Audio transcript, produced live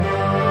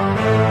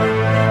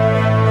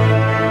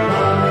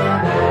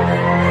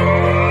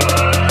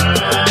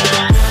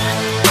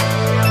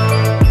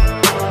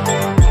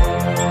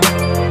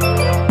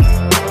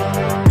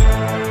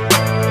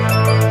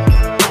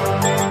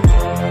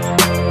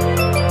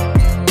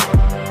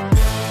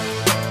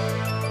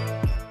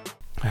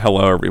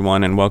Hello,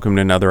 everyone, and welcome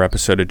to another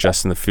episode of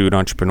Justin the Food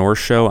Entrepreneur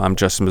Show. I'm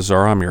Justin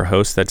Bizzarro. I'm your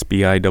host. That's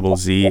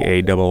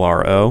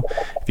Bizzarro.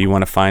 If you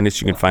want to find us,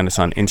 you can find us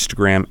on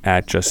Instagram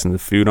at Justin the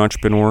Food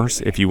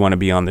Entrepreneurs. If you want to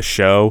be on the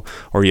show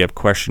or you have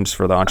questions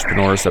for the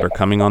entrepreneurs that are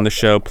coming on the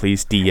show,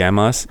 please DM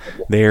us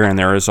there. And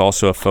there is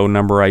also a phone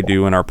number I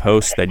do in our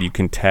post that you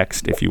can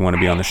text if you want to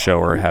be on the show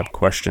or have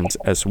questions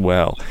as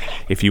well.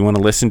 If you want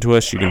to listen to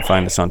us, you can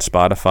find us on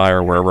Spotify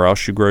or wherever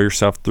else you grow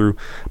yourself through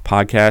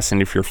podcasts. And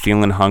if you're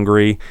feeling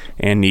hungry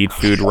and need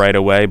food right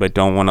away but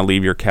don't want to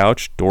leave your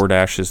couch,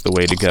 DoorDash is the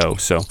way to go.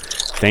 So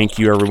thank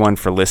you everyone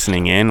for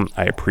listening in.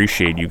 I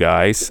appreciate you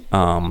guys.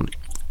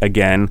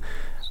 Again,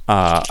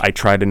 I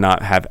try to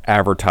not have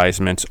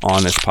advertisements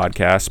on this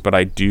podcast, but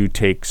I do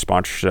take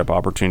sponsorship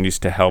opportunities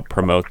to help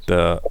promote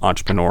the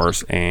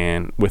entrepreneurs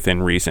and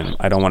within reason.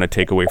 I don't want to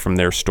take away from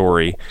their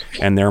story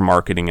and their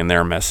marketing and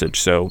their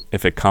message. So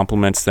if it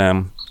complements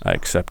them, I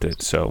accept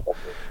it. So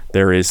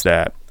there is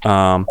that.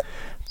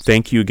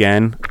 Thank you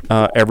again,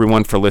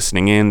 everyone, for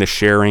listening in, the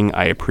sharing.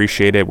 I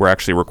appreciate it. We're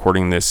actually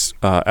recording this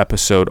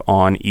episode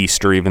on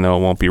Easter, even though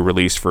it won't be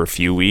released for a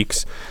few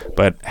weeks.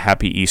 But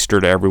happy Easter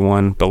to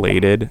everyone,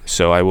 belated.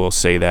 So I will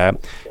say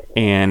that.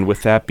 And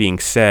with that being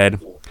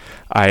said,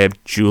 I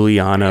have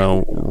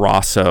Giuliano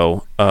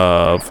Raso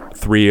of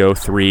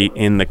 303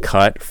 in the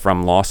cut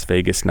from Las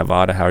Vegas,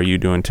 Nevada. How are you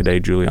doing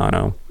today,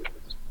 Giuliano?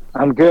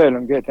 I'm good.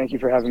 Thank you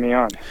for having me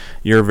on.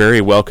 You're very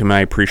welcome.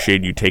 I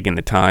appreciate you taking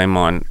the time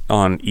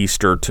on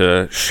Easter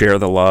to share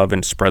the love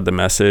and spread the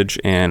message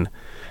and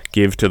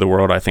give to the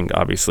world. I think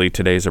obviously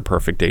today's a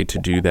perfect day to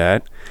do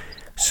that.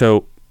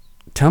 So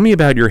tell me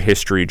about your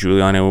history,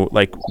 Giuliano.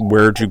 Like,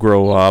 where'd you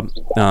grow up?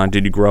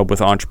 Did you grow up with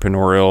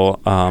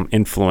entrepreneurial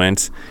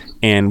influence?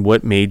 And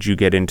what made you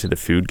get into the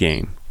food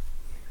game?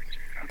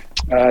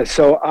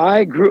 So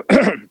I grew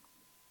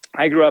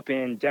up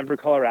in Denver,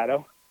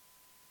 Colorado.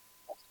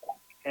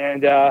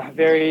 And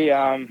very,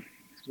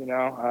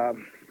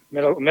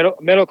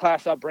 middle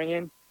class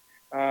upbringing.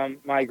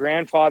 My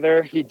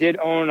grandfather, he did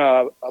own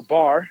a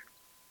bar,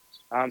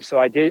 so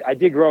I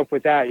did grow up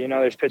with that. You know,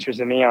 there's pictures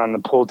of me on the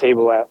pool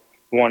table at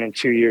 1 and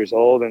 2 years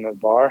old in the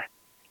bar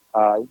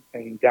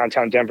in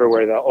downtown Denver,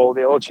 where the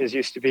old Chiz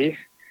used to be.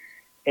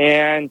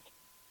 And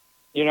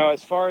you know,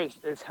 as far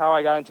as how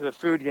I got into the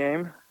food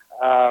game,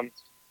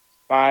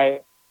 my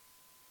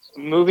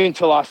moving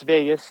to Las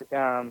Vegas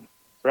around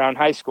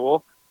high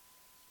school.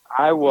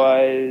 I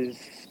was,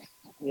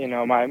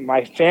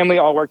 my family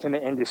all worked in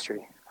the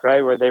industry,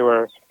 right? Where they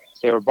were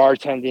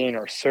bartending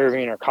or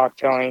serving or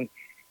cocktailing.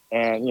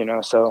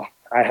 And, so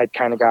I had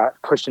kind of got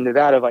pushed into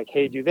that of like,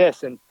 hey, do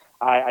this. And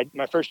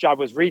my first job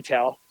was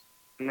retail.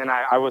 And then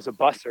I was a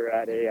busser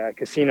at a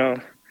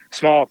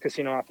small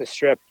casino off the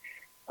strip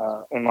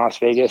in Las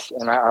Vegas.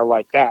 And I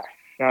like that.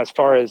 Now, as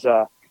far as,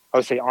 I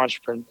would say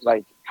entrepreneur,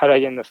 like how did I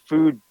get in the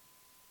food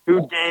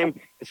game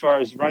as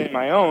far as running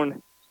my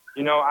own,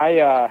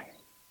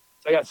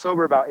 So I got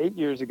sober about 8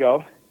 years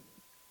ago,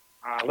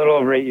 a little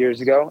over 8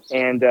 years ago.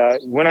 And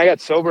when I got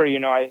sober,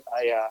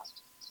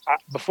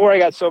 before I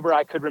got sober,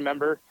 I could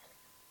remember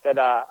that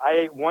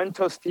I ate one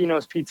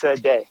Tostino's pizza a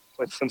day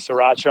with some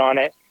sriracha on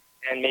it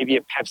and maybe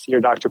a Pepsi or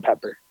Dr.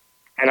 Pepper.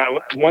 And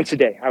once a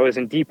day. I was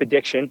in deep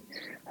addiction,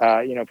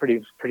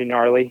 pretty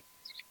gnarly.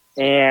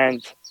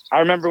 And I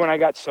remember when I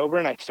got sober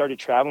and I started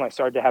traveling, I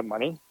started to have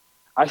money,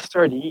 I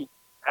started to eat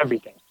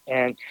everything.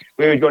 And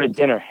we would go to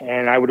dinner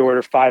and I would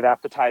order 5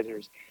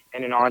 appetizers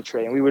and an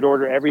entree, and we would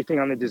order everything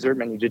on the dessert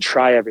menu to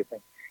try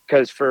everything.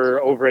 Because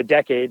for over a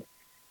decade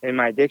in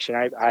my addiction,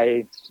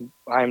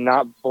 I'm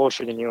not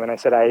bullshitting you when I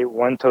said I ate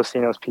one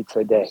Tostino's pizza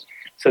a day.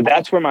 So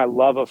that's where my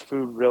love of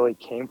food really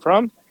came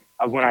from,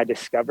 of when I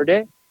discovered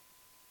it.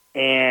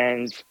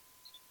 And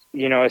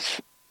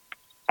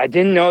I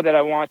didn't know that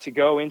I wanted to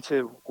go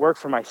into work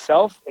for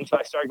myself until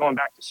I started going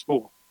back to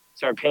school.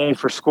 Started paying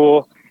for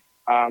school,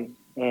 and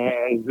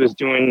was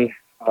doing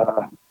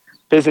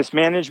business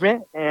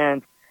management.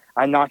 And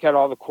I knock out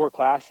all the core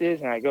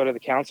classes and I go to the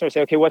counselor and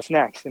say, okay, what's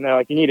next? And they're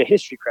like, you need a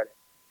history credit.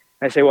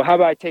 And I say, well, how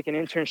about I take an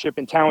internship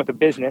in town with a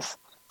business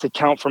to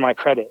count for my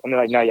credit? And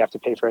they're like, no, you have to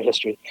pay for a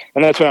history.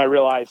 And that's when I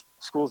realized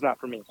school's not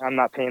for me. I'm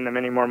not paying them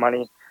any more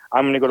money.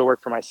 I'm going to go to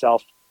work for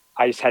myself.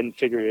 I just hadn't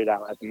figured it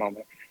out at the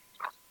moment.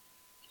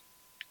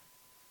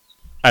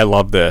 I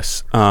love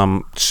this.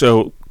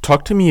 So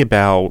talk to me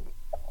about,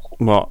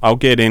 well, I'll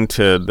get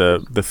into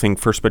the thing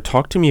first, but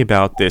talk to me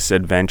about this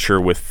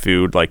adventure with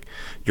food. Like,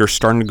 you're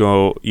starting to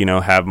go,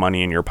 have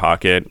money in your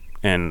pocket,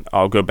 and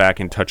I'll go back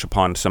and touch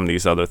upon some of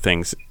these other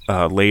things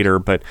later,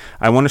 but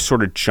I want to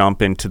sort of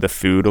jump into the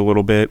food a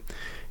little bit.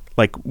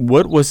 Like,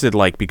 what was it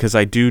like? Because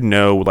I do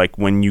know, like,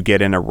 when you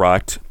get in a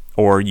rut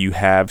or you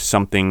have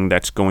something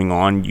that's going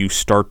on, you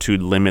start to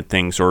limit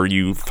things, or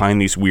you find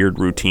these weird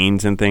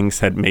routines and things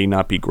that may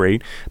not be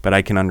great. But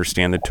I can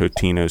understand the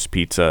Totino's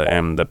pizza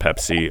and the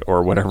Pepsi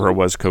or whatever it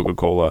was,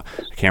 Coca-Cola.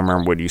 I can't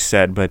remember what you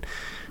said. But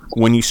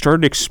when you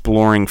started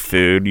exploring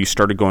food, you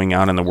started going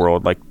out in the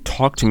world, like,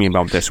 talk to me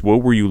about this.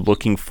 What were you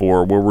looking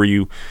for? What were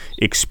you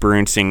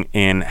experiencing?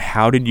 And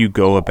how did you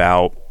go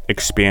about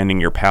expanding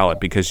your palate?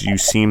 Because you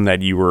seem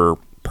that you were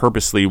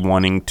purposely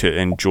wanting to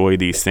enjoy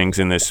these things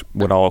in this,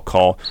 what I'll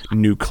call,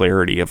 new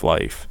clarity of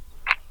life?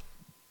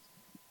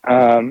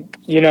 New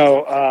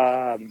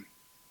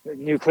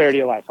clarity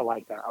of life. I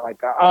like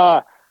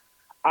that.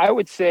 I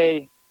would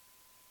say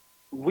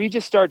we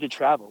just started to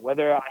travel.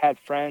 Whether I had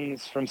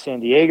friends from San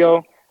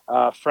Diego,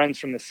 friends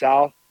from the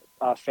South,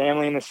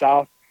 family in the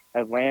South,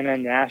 Atlanta,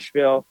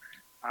 Nashville,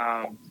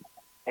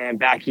 and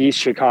back east,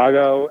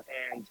 Chicago.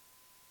 And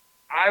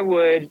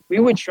we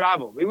would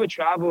travel. We would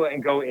travel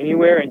and go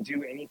anywhere and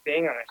do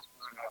anything on a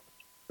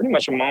pretty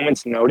much a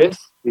moment's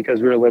notice,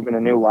 because we were living a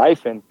new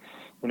life, and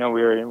we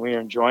were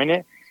enjoying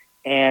it.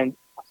 And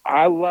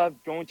I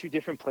loved going to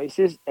different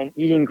places and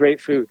eating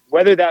great food,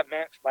 whether that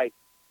meant like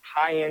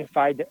high-end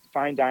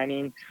fine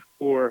dining,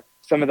 or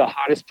some of the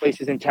hottest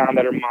places in town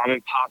that are mom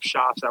and pop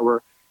shops that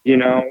were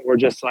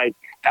just like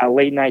that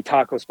late night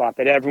taco spot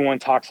that everyone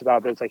talks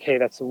about. But it's like, hey,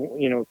 that's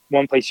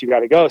one place you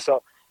got to go.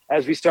 So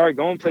as we started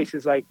going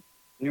places like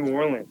New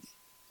Orleans,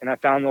 and I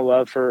found the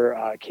love for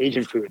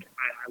Cajun food.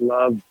 I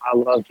love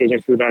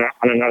Cajun food on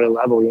another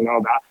level.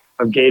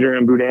 Of gator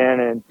and boudin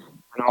and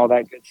all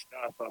that good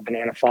stuff.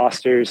 Banana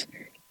Fosters.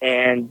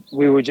 And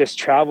we would just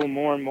travel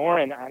more and more.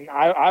 And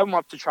I'm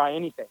up to try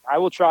anything. I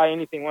will try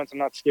anything once. I'm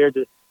not scared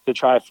to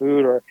try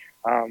food or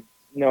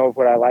know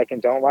what I like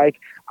and don't like.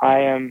 I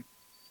am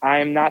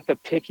not the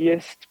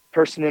pickiest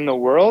person in the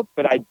world,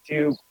 but I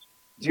do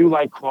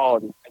like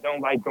quality. I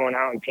don't like going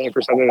out and paying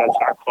for something that's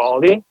not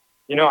quality.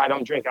 I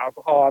don't drink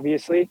alcohol,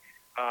 obviously,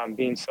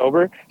 being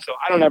sober. So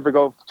I don't ever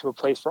go to a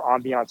place for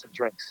ambiance of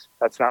drinks.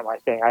 That's not my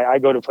thing. I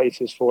go to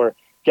places for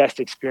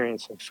guest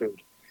experience of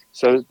food.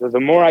 So the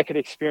more I could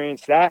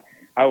experience that,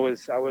 I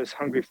was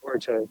hungry for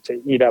it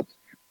to eat up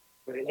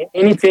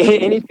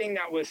anything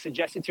that was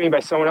suggested to me by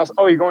someone else.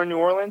 Oh, you're going to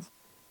New Orleans?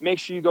 Make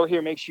sure you go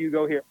here. Make sure you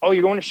go here. Oh,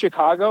 you're going to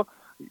Chicago?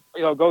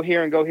 Go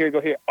here and go here, go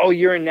here. Oh,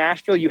 you're in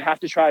Nashville? You have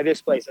to try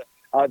this place.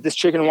 This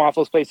chicken and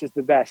waffles place is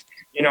the best.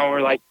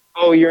 Or like,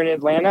 oh, you're in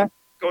Atlanta?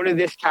 Go to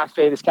this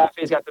cafe. This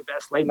cafe's got the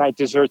best late night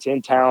desserts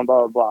in town,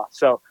 blah, blah, blah.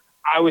 So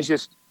I was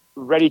just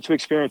ready to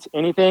experience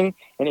anything,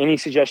 and any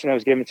suggestion that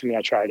was given to me,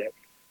 I tried it.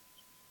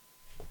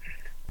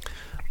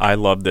 I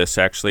love this,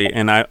 actually,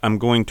 and I'm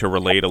going to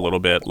relate a little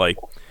bit. Like,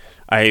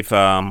 I've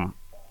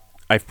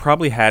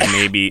probably had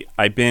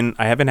I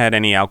haven't had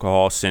any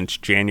alcohol since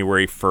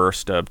January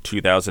 1st of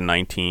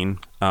 2019.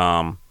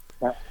 Nice.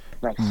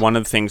 One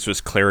of the things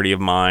was clarity of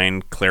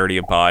mind, clarity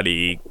of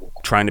body,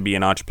 trying to be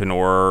an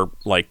entrepreneur,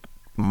 like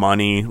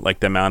money, like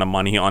the amount of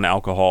money on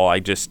alcohol.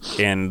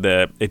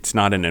 It's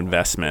not an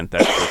investment,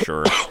 that's for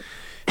sure.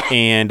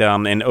 And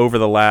over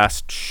the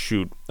last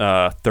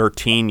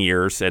 13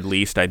 years at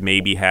least, I've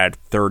maybe had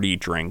 30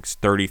 drinks.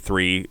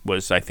 33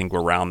 was, I think,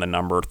 around the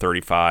number,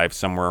 35,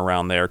 somewhere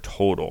around there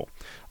total.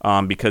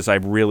 Because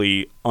I've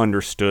really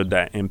understood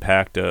that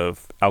impact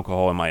of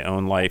alcohol in my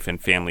own life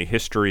and family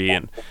history,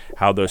 and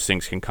how those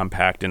things can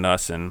compact in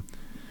us. And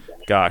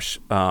gosh,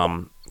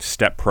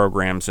 step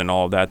programs and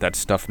all of that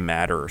stuff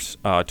matters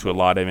to a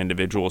lot of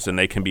individuals, and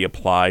they can be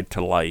applied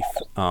to life.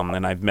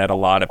 And I've met a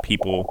lot of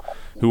people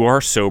who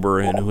are sober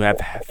and who have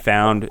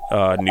found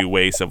new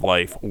ways of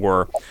life,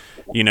 or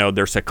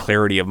there's a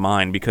clarity of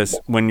mind, because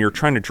when you're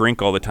trying to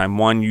drink all the time,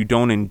 one, you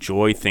don't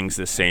enjoy things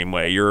the same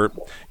way. You're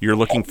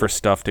looking for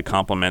stuff to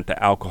complement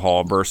the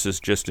alcohol versus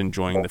just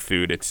enjoying the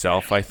food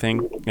itself, I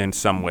think, in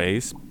some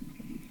ways.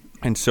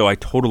 And so I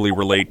totally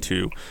relate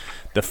to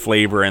the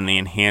flavor and the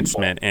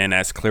enhancement. And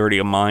as clarity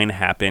of mind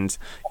happens,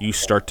 you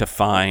start to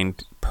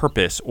find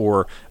purpose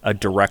or a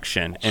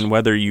direction. And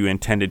whether you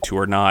intended to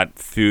or not,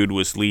 food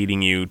was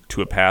leading you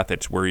to a path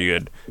that's where you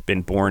had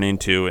been born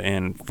into.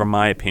 And from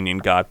my opinion,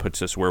 God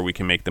puts us where we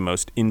can make the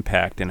most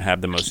impact and have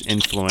the most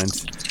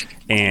influence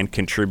and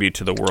contribute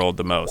to the world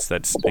the most.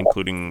 That's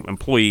including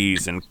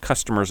employees and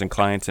customers and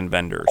clients and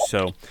vendors.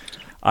 So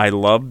I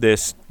love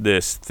this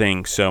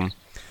thing. So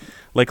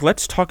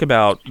let's talk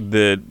about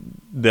the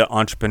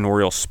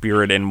entrepreneurial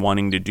spirit and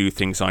wanting to do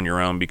things on your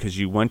own, because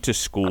you went to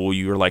school,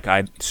 you were like,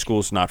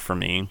 school's not for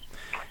me,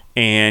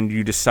 and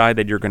you decide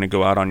that you're going to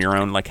go out on your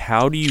own. Like,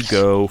 how do you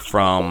go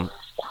from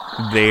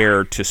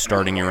there to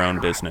starting your own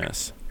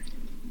business?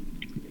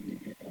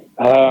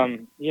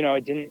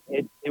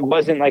 It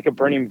wasn't like a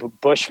burning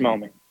bush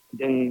moment.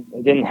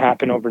 It didn't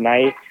happen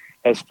overnight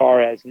as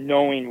far as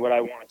knowing what I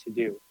wanted to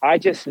do. I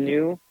just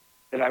knew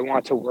that I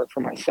want to work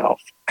for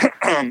myself.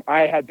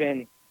 I had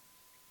been,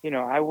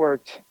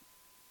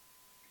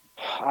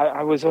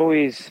 I was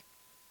always,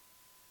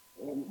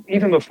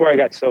 even before I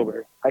got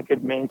sober, I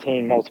could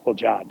maintain multiple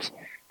jobs.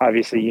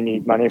 Obviously, you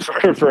need money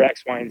for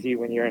X, Y, and Z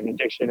when you're in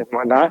addiction and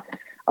whatnot.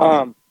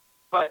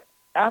 But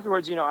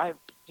afterwards, I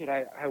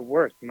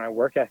worked. My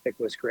work ethic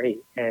was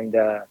great. And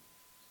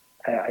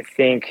I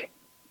think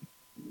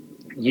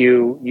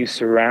you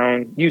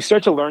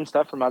start to learn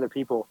stuff from other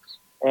people.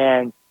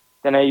 And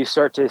then you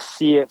start to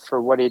see it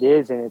for what it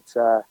is. And it's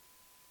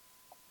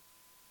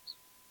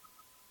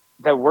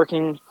that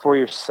working for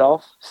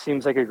yourself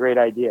seems like a great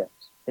idea.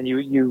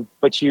 And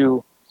but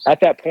at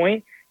that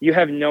point, you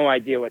have no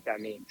idea what that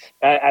means.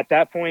 At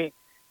that point,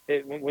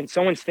 when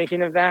someone's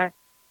thinking of that,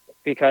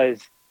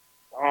 because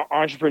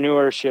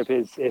entrepreneurship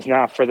is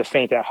not for the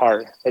faint at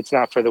heart. It's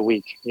not for the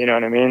weak. You know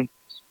what I mean?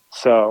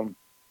 So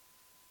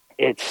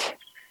it's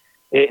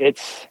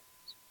it's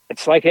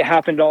it's like it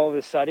happened all of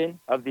a sudden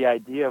of the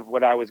idea of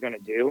what I was going to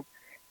do.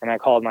 And I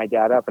called my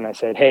dad up and I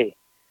said, "Hey,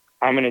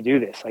 I'm going to do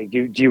this. Like,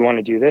 do you want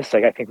to do this?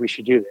 Like, I think we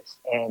should do this."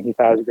 And he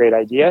thought it was a great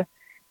idea.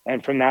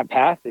 And from that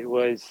path, it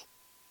was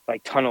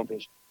like tunnel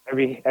vision.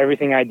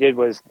 Everything I did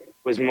was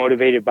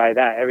motivated by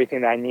that.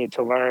 Everything that I needed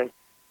to learn,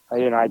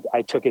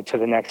 I took it to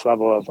the next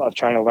level of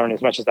trying to learn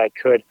as much as I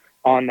could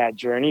on that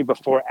journey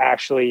before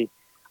actually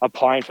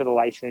applying for the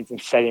license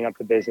and setting up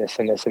the business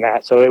and this and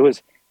that. So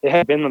it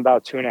had been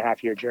about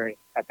 2.5 year journey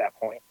at that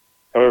point.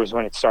 Or it was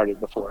when it started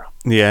before.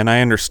 Yeah, and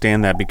I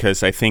understand that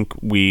because I think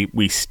we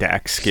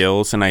stack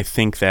skills, and I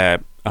think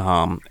that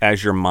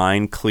as your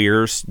mind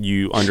clears,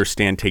 you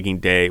understand taking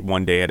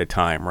one day at a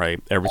time,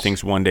 right?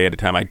 Everything's one day at a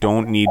time. I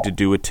don't need to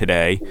do it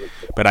today,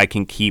 but I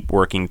can keep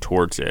working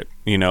towards it,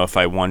 if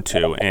I want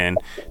to. And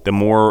the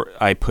more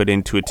I put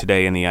into it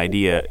today and the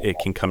idea, it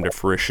can come to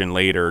fruition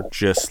later,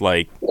 just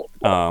like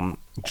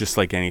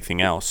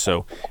anything else.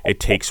 So it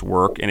takes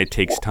work and it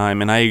takes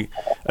time. And I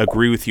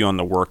agree with you on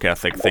the work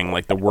ethic thing.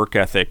 Like, the work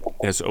ethic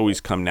has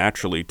always come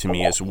naturally to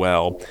me as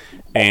well.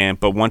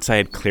 But once I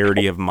had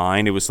clarity of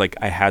mind, it was like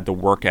I had the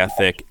work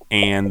ethic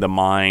and the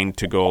mind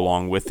to go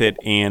along with it,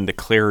 and the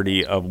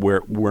clarity of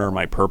where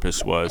my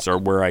purpose was or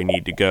where I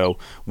need to go,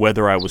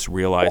 whether I was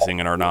realizing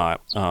it or not.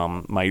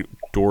 My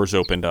doors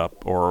opened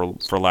up, or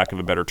for lack of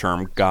a better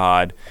term,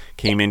 God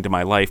came into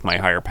my life, my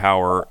higher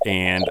power,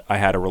 and I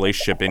had a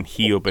relationship, and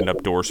he opened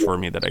up doors for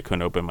me that I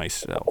couldn't open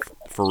myself,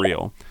 for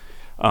real,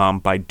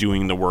 by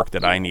doing the work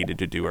that I needed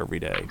to do every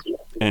day.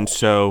 And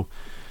so,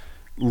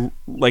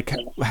 like,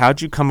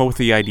 how'd you come up with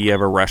the idea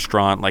of a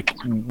restaurant? Like,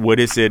 what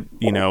is it,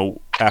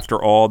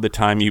 after all the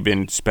time you've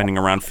been spending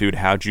around food,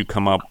 how'd you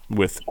come up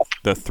with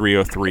the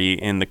 303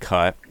 in the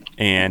cut?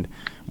 And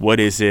what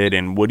is it,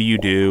 and what do you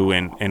do,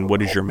 and what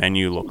does your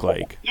menu look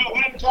like?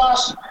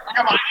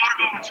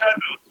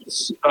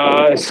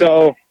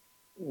 So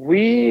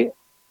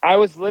I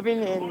was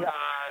living in,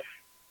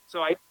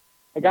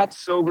 I got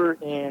sober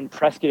in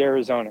Prescott,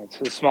 Arizona.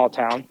 It's a small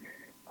town.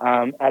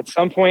 At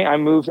some point, I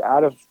moved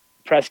out of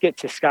Prescott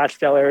to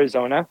Scottsdale,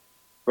 Arizona,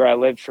 where I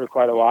lived for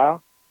quite a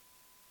while.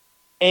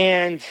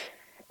 And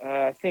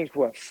I think,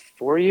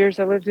 4 years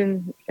I lived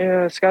in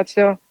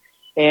Scottsdale.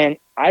 And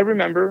I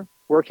remember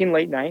working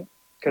late night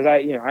because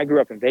I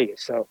grew up in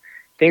Vegas. So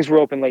things were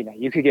open late night.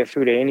 You could get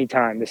food at any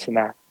time, this and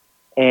that.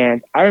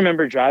 And I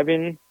remember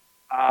driving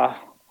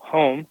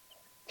home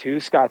to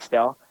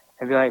Scottsdale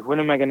and be like, what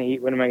am I going to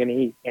eat? What am I going to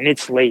eat? And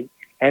it's late.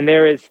 And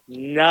there is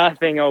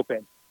nothing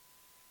open.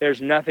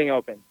 There's nothing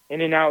open.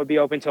 In-N-Out would be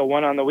open till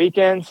 1 on the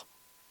weekends.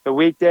 The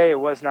weekday, it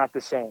was not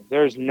the same.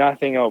 There's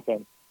nothing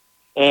open.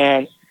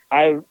 And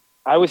I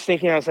was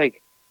thinking, I was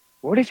like,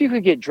 what if you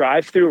could get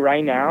drive-through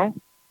right now,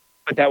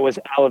 but that was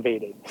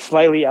elevated,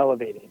 slightly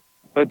elevated,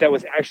 but that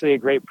was actually a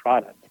great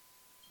product?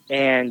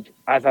 And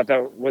I thought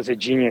that was a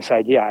genius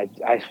idea.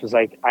 I was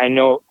like, I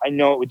know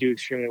it would do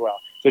extremely well.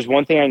 There's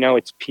one thing I know,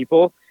 it's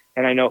people,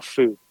 and I know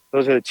food.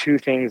 Those are the two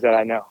things that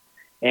I know.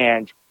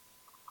 And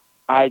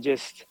I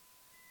just,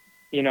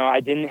 I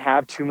didn't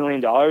have $2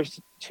 million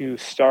to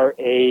start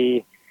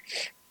a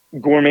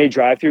gourmet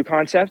drive-through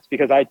concept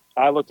because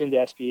I looked into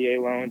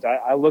SBA loans.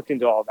 I looked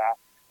into all that,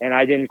 and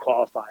I didn't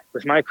qualify.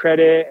 With my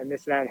credit and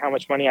this and that and how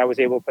much money I was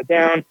able to put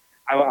down,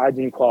 I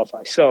didn't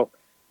qualify. So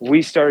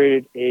we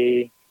started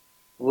a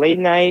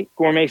late-night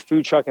gourmet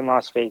food truck in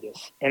Las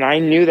Vegas. And I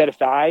knew that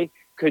if I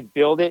could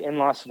build it in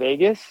Las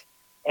Vegas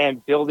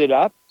and build it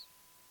up,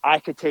 I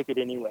could take it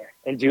anywhere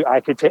I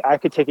could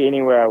take it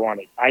anywhere I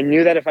wanted. I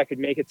knew that if I could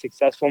make it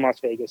successful in Las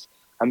Vegas,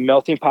 a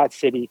melting pot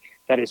city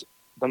that is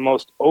one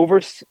of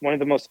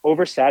the most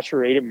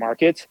oversaturated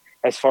markets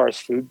as far as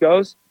food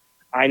goes,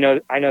 I know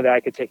that I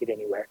could take it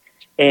anywhere.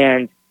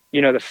 And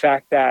the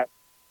fact that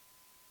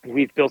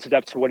we've built it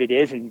up to what it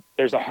is, and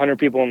there's 100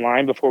 people in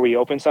line before we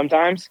open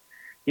sometimes,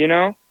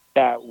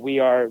 that we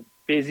are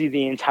busy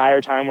the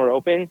entire time we're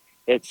open,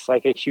 it's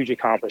like a huge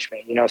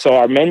accomplishment. So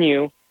our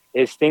menu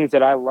is things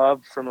that I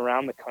love from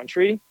around the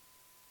country,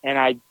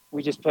 and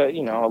we just put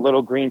a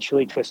little green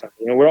chili twist on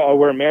it.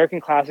 We're American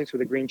classics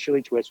with a green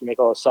chili twist. We make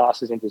all the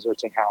sauces and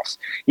desserts in house.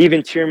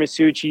 Even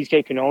tiramisu,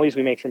 cheesecake, cannolis,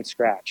 we make from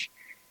scratch.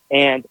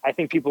 And I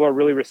think people are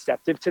really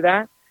receptive to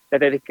that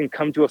they can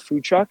come to a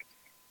food truck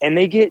and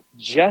they get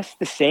just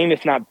the same,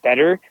 if not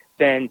better,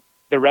 than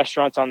the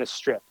restaurants on the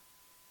strip.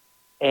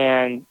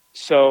 And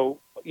so,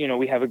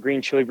 we have a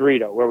green chili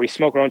burrito where we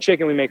smoke our own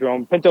chicken. We make our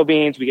own pinto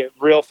beans. We get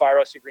real fire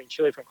roasted green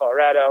chili from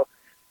Colorado.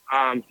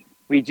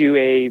 We do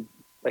a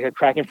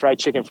Kraken fried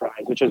chicken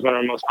fries, which is one of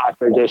our most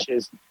popular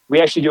dishes. We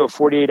actually do a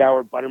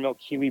 48-hour buttermilk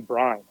kiwi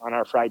brine on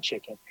our fried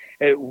chicken.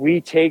 We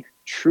take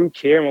true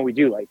care in what we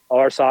do. Like, all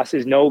our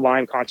sauces, no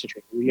lime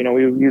concentrate. We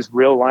use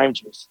real lime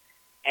juice.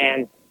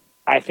 And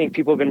I think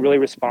people have been really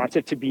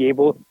responsive to be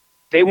able,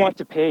 they want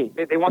to pay.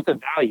 They want the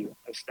value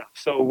of stuff.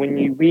 So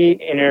when we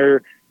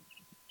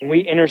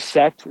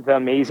intersect the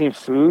amazing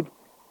food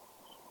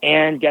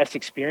and guest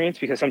experience,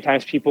 because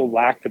sometimes people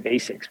lack the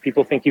basics.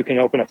 People think you can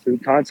open a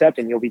food concept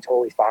and you'll be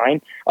totally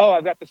fine. Oh,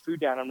 I've got the food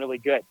down, I'm really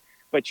good.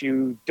 But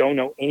you don't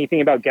know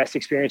anything about guest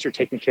experience or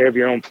taking care of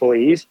your own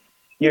employees.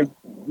 You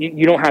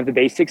don't have the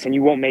basics, and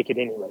you won't make it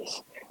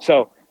anyways.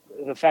 So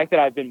the fact that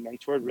I've been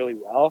mentored really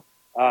well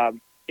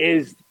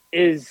is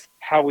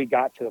how we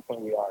got to the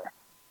point we are.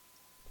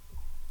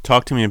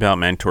 Talk to me about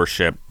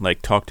mentorship.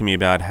 Like, talk to me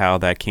about how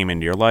that came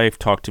into your life.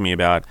 Talk to me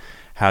about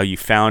how you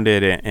found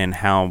it and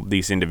how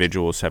these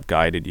individuals have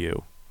guided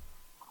you.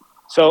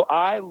 So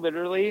I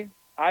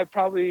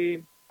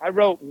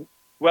wrote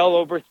well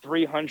over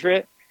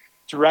 300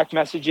 direct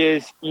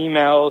messages,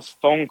 emails,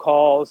 phone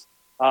calls,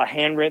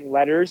 handwritten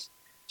letters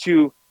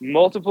to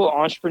multiple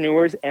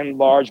entrepreneurs and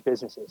large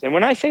businesses. And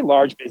when I say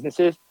large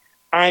businesses,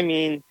 I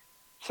mean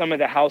some of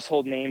the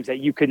household names that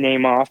you could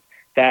name off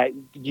that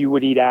you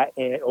would eat at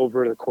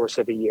over the course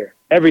of a year.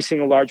 Every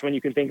single large one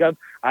you can think of,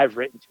 I've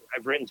written to.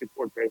 I've written to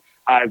corporate.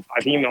 I've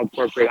emailed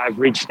corporate. I've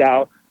reached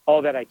out,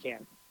 all that I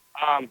can.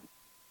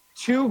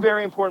 Two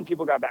very important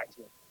people got back to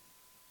me.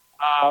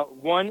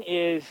 One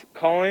is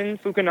Colin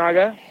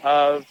Fukunaga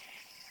of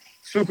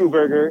Fuku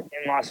Burger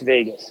in Las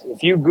Vegas.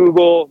 If you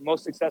Google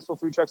most successful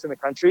food trucks in the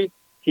country,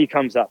 he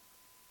comes up.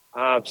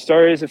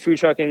 Started as a food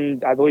truck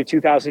in, I believe,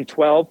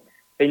 2012.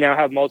 They now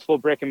have multiple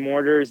brick and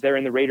mortars. They're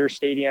in the Raiders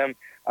Stadium,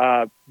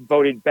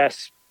 voted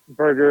best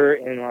burger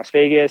in Las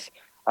Vegas,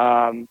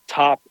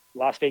 top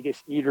Las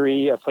Vegas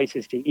eatery of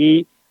places to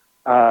eat.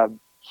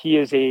 He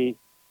is a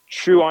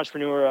true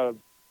entrepreneur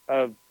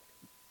of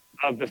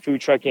the food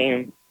truck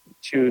game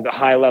to the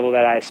high level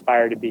that I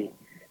aspire to be.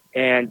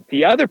 And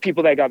the other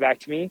people that got back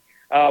to me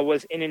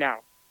was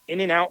In-N-Out.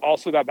 In-N-Out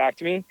also got back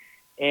to me,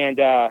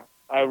 and I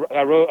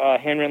wrote a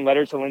handwritten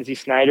letter to Lindsay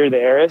Snyder, the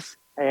heiress,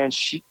 and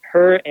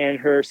her and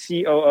her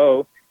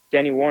COO,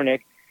 Denny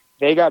Warnick,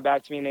 they got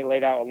back to me and they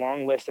laid out a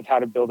long list of how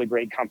to build a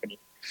great company.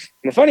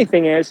 And the funny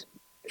thing is,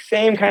 the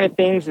same kind of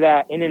things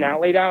that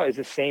In-N-Out laid out is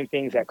the same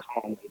things that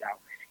Colin laid out.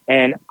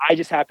 And I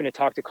just happened to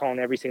talk to Colin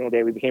every single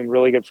day. We became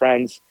really good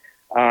friends.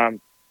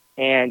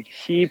 And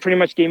he pretty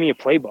much gave me a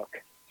playbook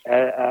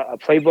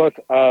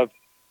of,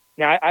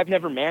 now I've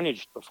never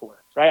managed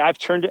before, right?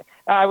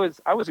 I was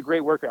a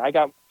great worker. I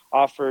got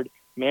offered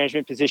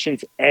management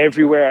positions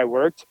everywhere I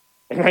worked,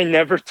 and I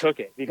never took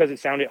it because it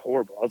sounded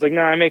horrible. I was like,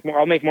 no,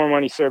 I'll make more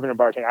money serving or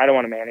bartending. I don't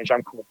want to manage.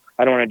 I'm cool.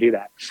 I don't want to do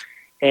that.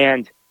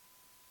 And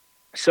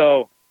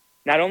so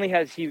not only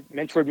has he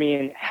mentored me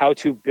in how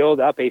to build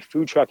up a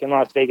food truck in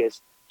Las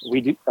Vegas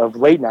of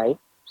late night,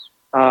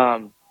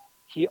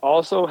 he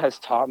also has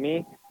taught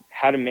me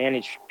how to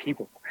manage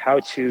people, how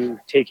to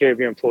take care of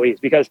your employees,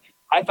 because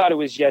I thought it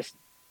was just,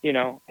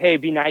 hey,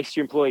 be nice to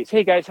your employees.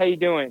 Hey guys, how you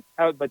doing?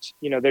 But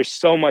there's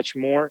so much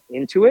more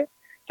into it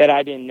that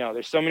I didn't know.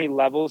 There's so many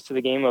levels to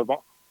the game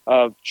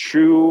of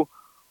true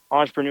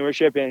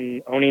entrepreneurship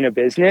and owning a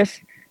business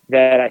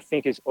that I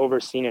think is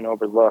overseen and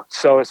overlooked.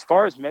 So as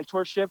far as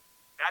mentorship,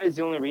 that is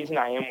the only reason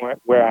I am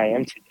where I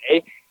am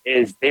today,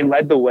 is they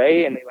led the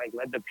way and they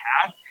led the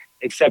path,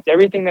 except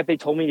everything that they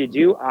told me to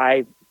do,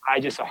 I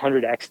just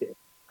 100x'd it.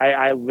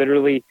 I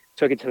literally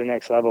took it to the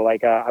next level.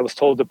 I was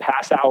told to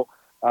pass out.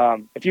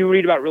 If you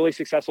read about really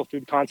successful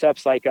food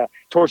concepts like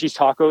Torchy's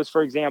Tacos,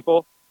 for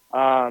example,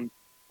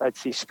 let's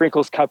see,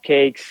 Sprinkles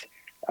Cupcakes,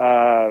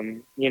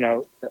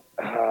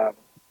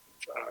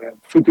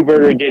 Fuku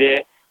Burger did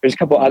it. There's a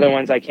couple other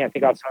ones I can't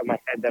think off the top of my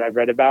head that I've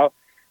read about.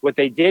 What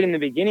they did in the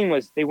beginning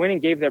was they went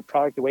and gave their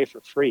product away for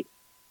free.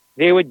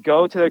 They would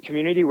go to their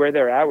community where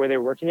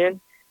they're working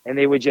in, and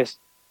they would just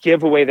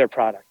give away their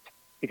product,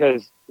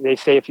 because they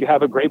say if you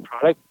have a great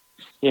product,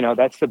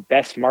 that's the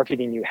best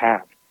marketing you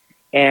have.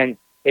 And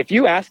if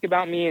you ask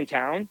about me in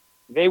town,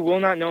 they will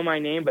not know my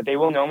name, but they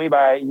will know me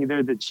by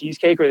either the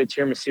cheesecake or the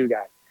tiramisu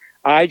guy.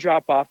 I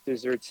drop off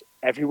desserts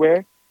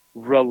everywhere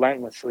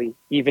relentlessly,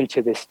 even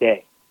to this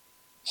day.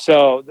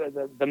 So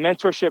the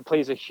mentorship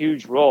plays a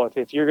huge role.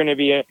 If you're going to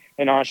be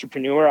an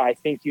entrepreneur, I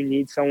think you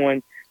need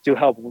someone to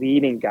help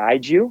lead and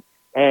guide you.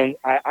 And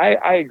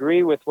I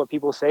agree with what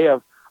people say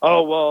of,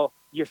 oh, well,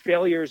 your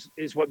failures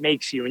is what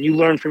makes you, and you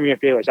learn from your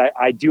failures.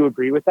 I do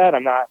agree with that.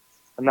 I'm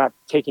not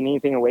taking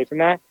anything away from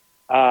that.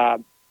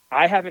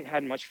 I haven't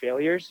had much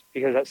failures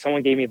because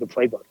someone gave me the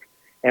playbook.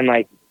 And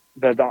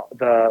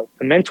the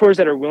mentors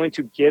that are willing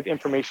to give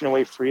information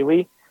away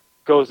freely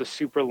goes a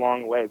super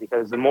long way,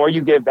 because the more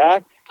you give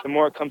back, the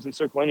more it comes in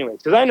circle anyways.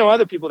 Because I know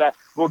other people that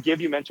will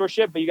give you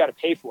mentorship, but you got to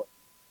pay for it.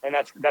 And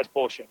that's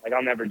bullshit.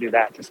 I'll never do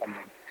that to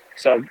someone.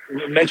 So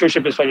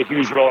mentorship has played a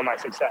huge role in my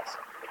success.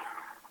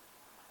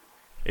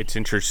 It's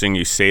interesting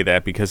you say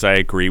that, because I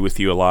agree with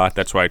you a lot.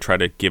 That's why I try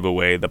to give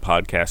away the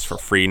podcast for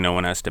free. No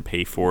one has to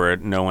pay for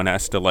it. No one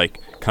has to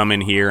come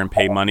in here and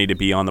pay money to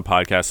be on the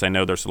podcast. I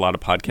know there's a lot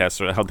of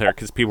podcasts out there,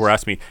 because people were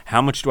asking me,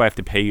 how much do I have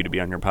to pay you to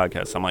be on your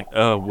podcast? I'm like,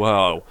 oh,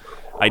 whoa.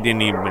 I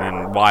didn't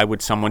even, why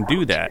would someone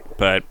do that?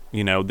 But,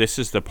 this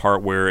is the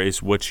part where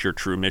is what's your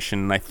true mission.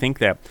 And I think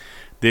that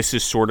this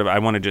is sort of, I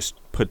want to just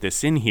put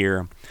this in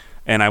here.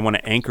 and I want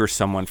to anchor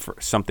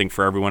something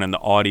for everyone in the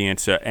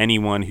audience,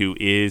 anyone who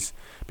is,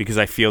 because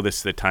I feel this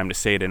is the time to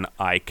say it, and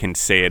I can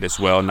say it as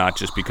well, not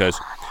just because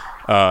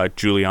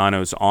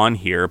Giuliano's on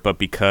here, but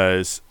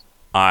because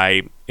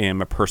I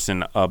am a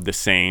person of the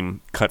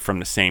same, cut from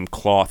the same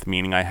cloth,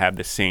 meaning I have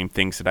the same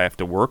things that I have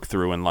to work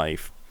through in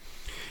life,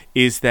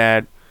 is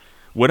that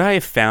what I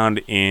have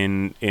found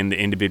in the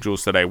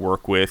individuals that I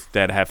work with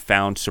that have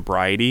found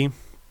sobriety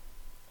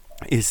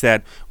is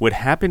that what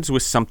happens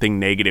with something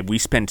negative, we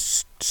spend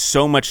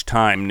so much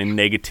time in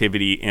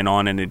negativity and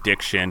on an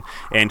addiction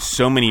and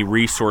so many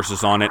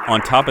resources on it. On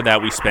top of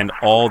that, we spend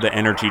all the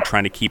energy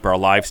trying to keep our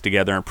lives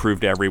together and prove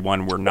to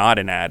everyone we're not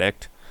an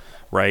addict,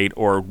 right?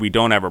 Or we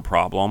don't have a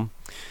problem.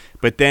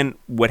 But then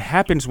what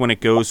happens when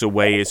it goes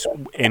away is,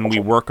 and we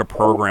work a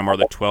program, or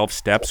the 12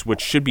 steps, which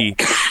should be,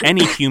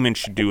 any human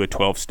should do a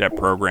 12-step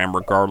program,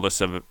 regardless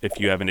of if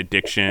you have an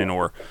addiction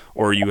or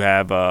you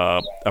have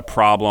a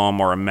problem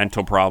or a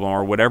mental problem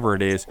or whatever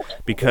it is.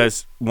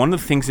 Because one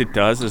of the things it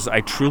does is, I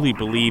truly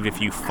believe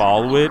if you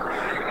follow it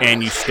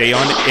and you stay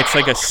on it, it's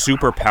like a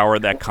superpower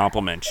that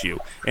complements you.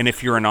 And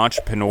if you're an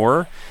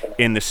entrepreneur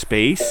in the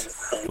space,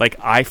 like,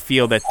 I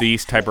feel that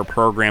these type of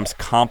programs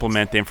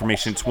complement the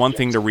information. It's one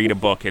thing to read a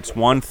book. It's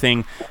one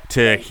thing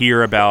to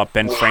hear about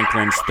Ben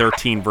Franklin's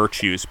 13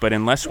 virtues. But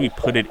unless we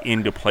put it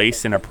into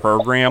place in a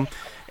program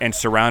and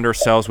surround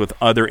ourselves with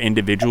other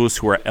individuals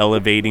who are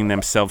elevating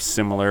themselves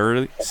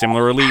similarly,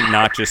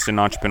 not just in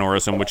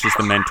entrepreneurism, which is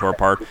the mentor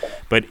part,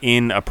 but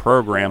in a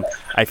program,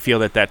 I feel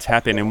that that's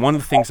happened. And one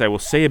of the things I will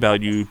say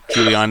about you,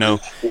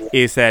 Giuliano,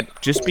 is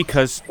that just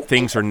because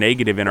things are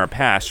negative in our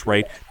past,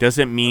 right,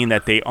 doesn't mean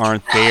that they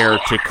aren't there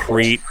to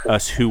create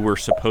us who we're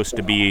supposed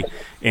to be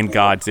in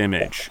God's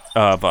image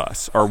of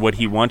us, or what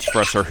he wants for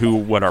us, or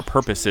what our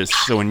purpose is.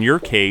 So in your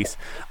case,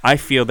 I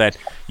feel that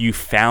you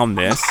found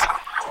this,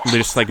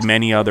 just like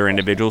many other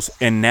individuals,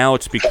 and now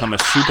it's become a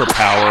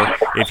superpower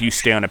if you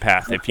stay on a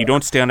path. If you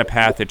don't stay on a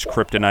path, it's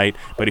kryptonite,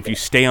 but if you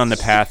stay on the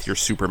path, you're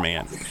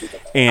Superman.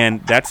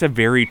 And that's a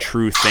very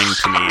true thing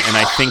to me. And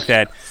I think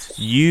that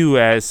you,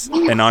 as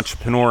an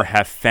entrepreneur,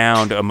 have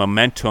found a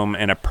momentum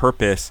and a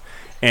purpose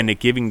and a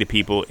giving to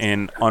people.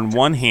 And on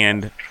one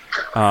hand,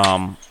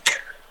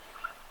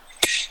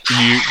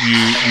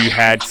 you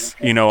had,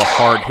 a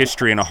hard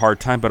history and a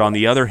hard time, but on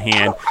the other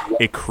hand,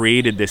 it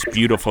created this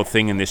beautiful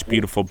thing and this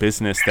beautiful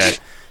business that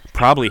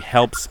probably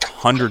helps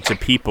hundreds of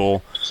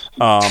people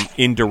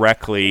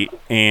indirectly,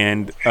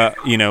 and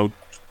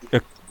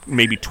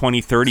maybe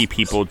 20, 30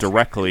 people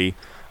directly,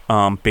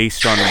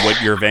 based on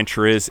what your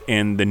venture is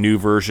and the new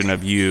version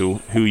of you,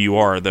 who you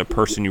are, the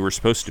person you were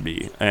supposed to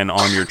be, and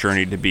on your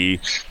journey to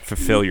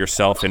fulfill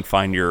yourself and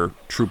find your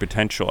true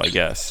potential, I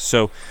guess.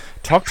 So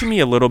talk to me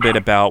a little bit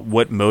about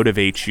what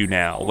motivates you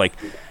now. Like,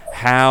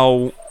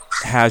 how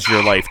has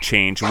your life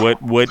changed?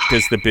 What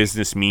does the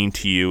business mean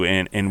to you,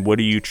 and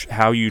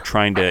how are you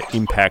trying to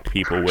impact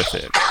people with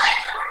it?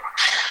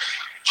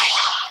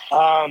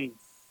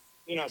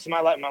 So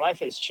my life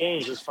has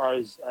changed as far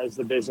as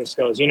the business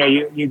goes.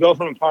 You go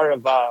from a part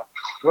of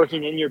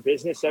working in your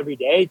business every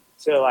day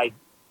to, like,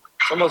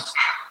 almost,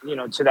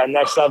 to that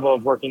next level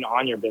of working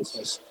on your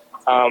business.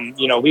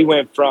 We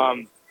went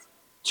from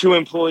 2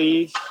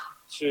 employees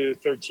to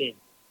 13.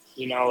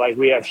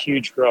 We have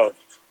huge growth.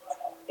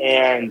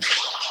 And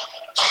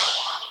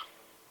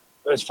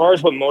as far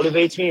as what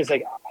motivates me is,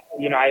 like,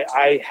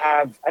 I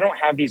don't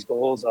have these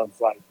goals of,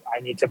 like, I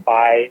need to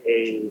buy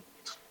a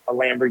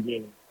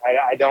Lamborghini.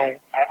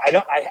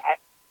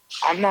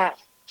 I'm not,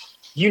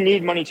 you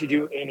need money to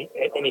do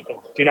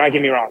anything. Do not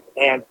get me wrong.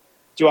 And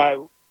do I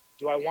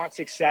want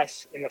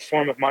success in the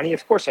form of money?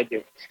 Of course I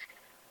do.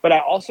 But I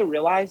also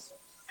realize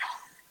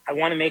I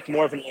want to make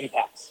more of an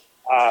impact.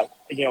 I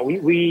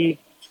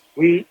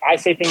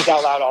say things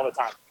out loud all the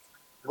time.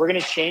 We're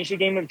going to change the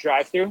game of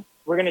drive-thru.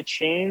 We're going to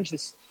change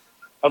this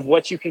of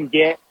what you can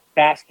get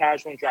fast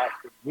casual and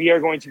drive-thru. We are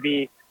going to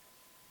be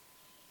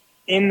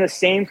in the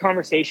same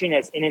conversation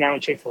as In-N-Out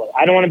and Chick-fil-A.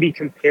 I don't want to be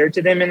compared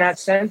to them in that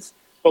sense,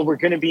 but we're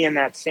going to be in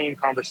that same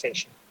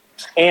conversation.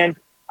 And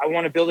I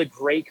want to build a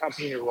great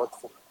company to work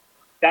for.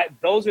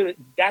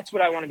 That's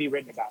what I want to be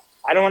written about.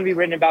 I don't want to be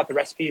written about the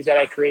recipes that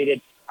I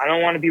created. I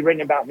don't want to be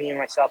written about me and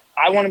myself.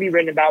 I want to be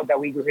written about that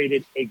we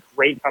created a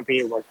great company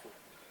to work for.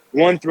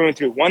 One through and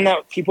through. One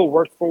that people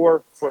worked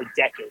for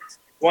decades.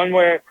 One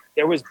where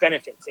there was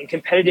benefits and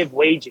competitive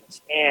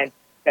wages, and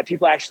that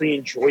people actually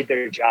enjoyed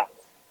their job.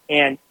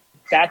 And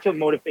that's what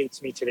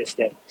motivates me to this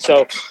day.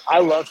 So I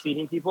love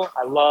feeding people.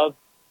 I love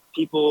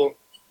people.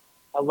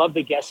 I love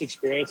the guest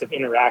experience of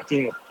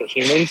interacting with the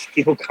humans.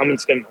 People come and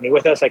spend money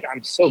with us. Like,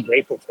 I'm so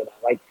grateful for that.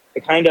 Like,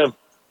 the kind of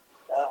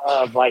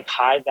like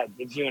high that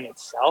gives you in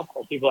itself.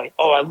 Like, people are like,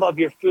 oh, I love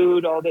your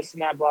food, all this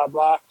and that, blah,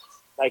 blah.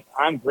 Like,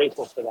 I'm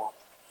grateful for that.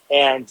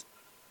 And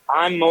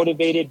I'm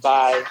motivated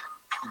by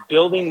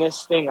building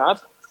this thing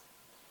up.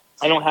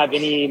 I don't have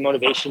any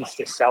motivations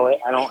to sell it.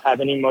 I don't have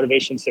any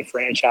motivations to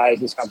franchise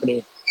this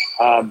company.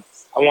 I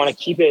want to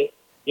keep it,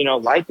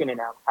 like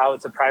In-N-Out, how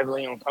it's a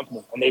privately owned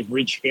company, and they've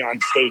reached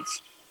beyond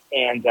states.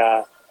 And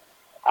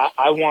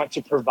I want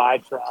to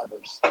provide for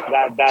others.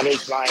 That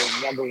is my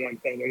number one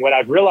thing. And what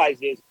I've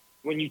realized is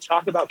when you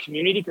talk about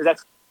community, because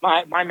that's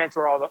my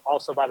mentor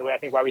also, by the way, I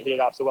think why we hit it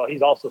off so well,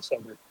 he's also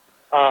sober.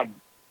 I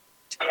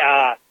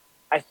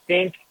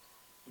think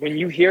when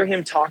you hear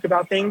him talk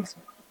about things,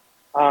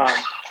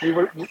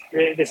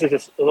 this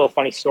is a little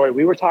funny story.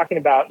 We were talking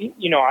about,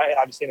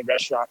 obviously in the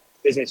restaurant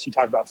business, you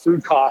talk about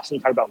food costs and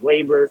you talk about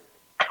labor,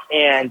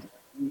 and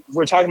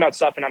we're talking about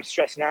stuff, and I'm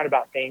stressing out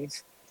about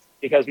things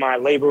because my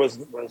labor was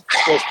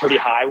pretty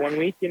high one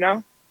week,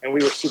 and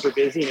we were super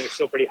busy and it was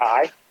still pretty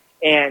high.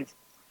 And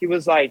he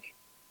was like,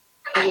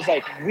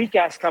 weak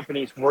ass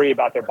companies worry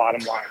about their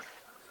bottom line.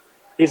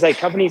 He's like,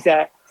 companies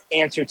that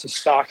answer to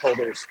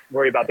stockholders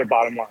worry about their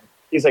bottom line.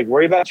 He's like,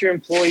 worry about your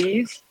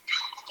employees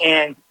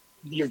and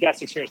your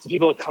guest experience, the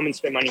people that come and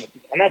spend money with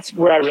you. And that's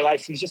where I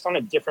realized he's just on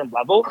a different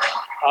level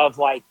of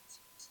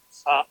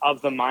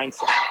of the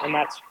mindset. And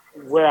that's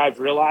where I've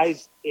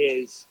realized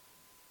is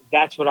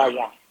that's what I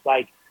want.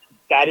 Like,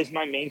 that is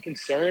my main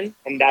concern.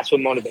 And that's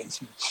what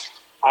motivates me.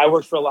 I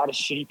work for a lot of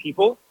shitty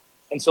people.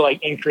 And so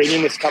in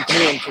creating this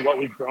company and to what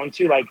we've grown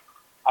to, I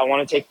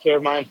want to take care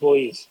of my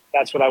employees.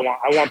 That's what I want.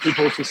 I want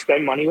people to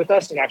spend money with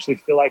us and actually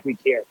feel like we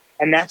care.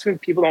 And that's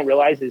what people don't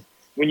realize is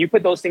when you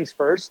put those things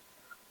first,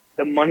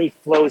 the money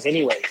flows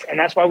anyways. And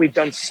that's why we've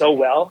done so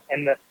well.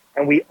 And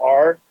we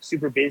are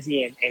super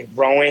busy and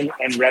growing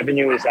and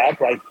revenue is up,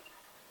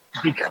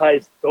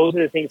 because those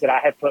are the things that I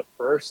have put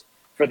first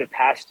for the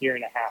past year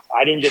and a half.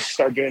 I didn't just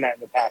start doing that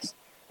in the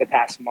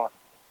past month.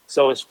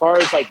 So as far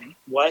as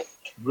what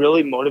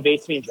really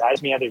motivates me and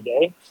drives me every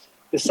day,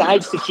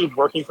 besides to keep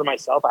working for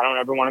myself, I don't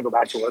ever want to go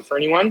back to work for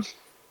anyone.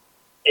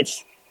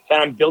 It's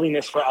that I'm building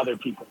this for other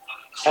people.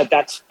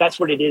 That's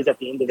what it is at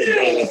the end of the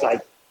day. It's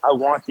I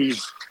want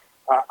these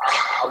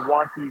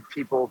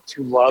people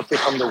to love to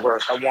come to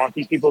work. I want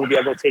these people to be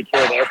able to take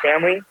care of their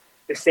family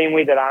the same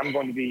way that I'm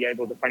going to be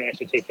able to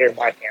financially take care of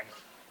my family.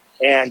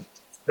 And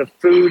the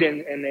food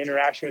and the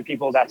interaction with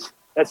people, that's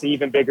the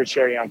even bigger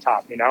cherry on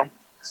top,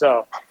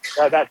 So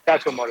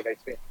that's what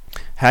motivates me.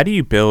 How do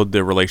you build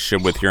the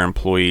relationship with your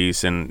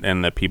employees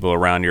and the people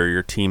around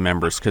your team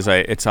members? Because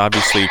it's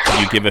obviously,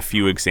 can you give a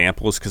few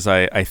examples? Because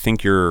I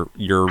think you're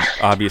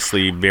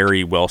obviously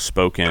very well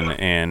spoken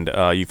and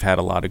you've had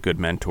a lot of good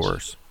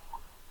mentors.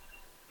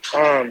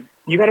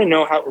 You got to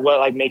know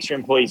what makes your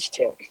employees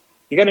tick.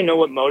 You got to know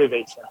what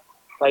motivates them.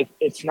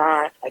 It's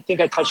not. I think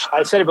I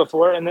said it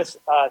before, and this.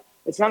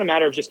 It's not a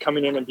matter of just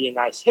coming in and being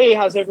nice. Hey,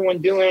 how's everyone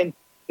doing?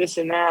 This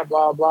and that,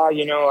 blah blah.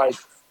 You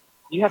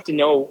have to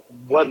know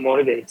what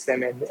motivates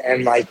them, and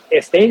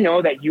if they know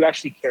that you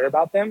actually care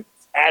about them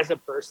as a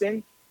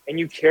person and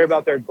you care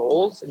about their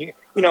goals, and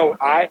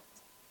I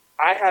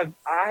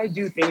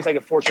do things like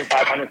a Fortune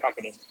 500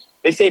 company.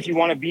 They say if you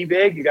want to be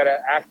big, you got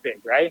to act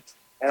big, right?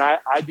 And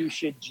I do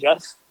shit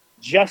just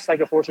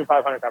like a Fortune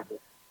 500 company,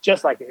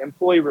 just like it.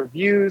 Employee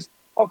reviews,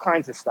 all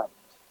kinds of stuff.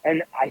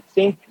 And I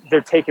think they're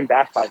taken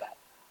back by that.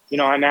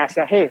 I'm asked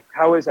that, hey,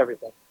 how is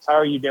everything? How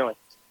are you doing?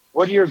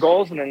 What are your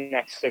goals in the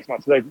next 6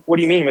 months? Like, what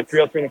do you mean with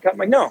 303 in the cup? I'm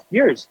like, no,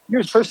 yours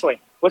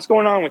personally. What's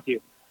going on with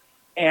you?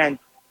 And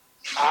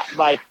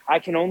I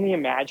can only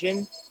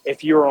imagine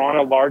if you were on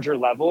a larger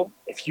level,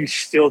 if you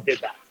still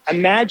did that.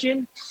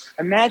 Imagine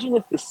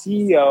if the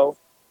CEO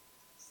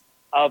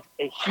of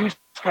a huge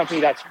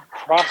company that's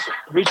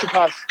reach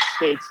across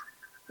states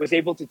was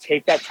able to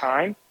take that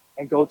time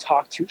and go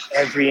talk to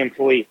every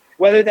employee,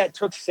 whether that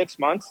took 6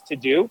 months to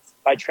do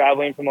by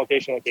traveling from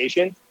location to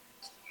location.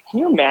 Can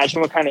you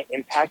imagine what kind of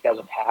impact that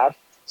would have?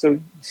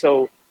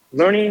 So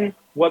learning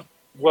what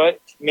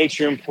makes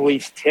your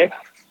employees tick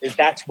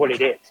that's what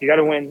it is. You got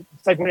to win.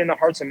 It's like winning the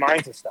hearts and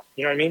minds and stuff.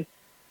 You know what I mean?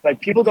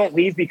 People don't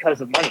leave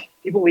because of money.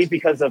 People leave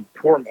because of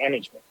poor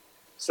management.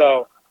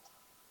 So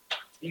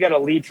you got to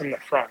lead from the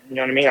front. You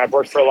know what I mean? I've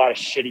worked for a lot of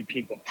shitty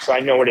people, so I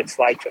know what it's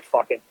like to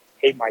fucking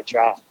hate my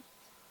job.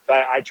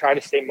 But I try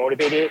to stay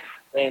motivated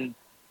and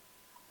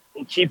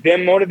keep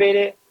them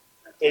motivated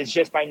is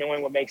just by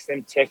knowing what makes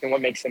them tick and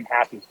what makes them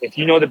happy. If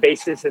you know the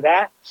basis of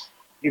that,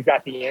 you've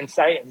got the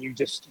insight and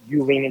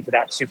you lean into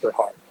that super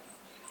hard.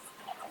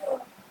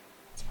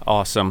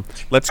 Awesome.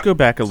 Let's go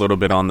back a little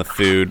bit on the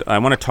food. I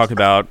want to talk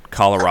about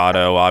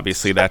Colorado.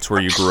 Obviously, that's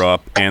where you grew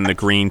up, and the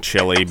green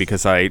chili,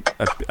 because I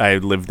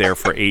lived there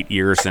for 8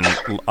 years and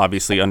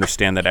obviously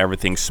understand that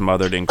everything's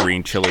smothered in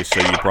green chili,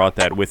 so you brought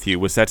that with you.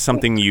 Was that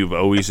something you've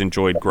always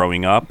enjoyed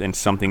growing up and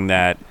something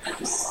that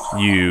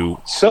you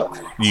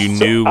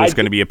knew was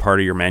going to be a part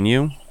of your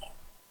menu?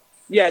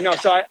 Yeah, no,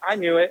 so I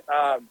knew it.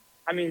 I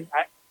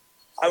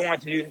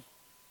wanted to do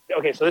 –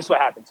 okay, so this is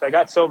what happened. So I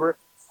got sober.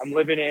 I'm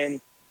living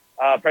in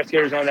Prescott,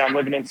 Arizona. I'm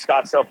living in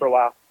Scottsdale for a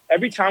while.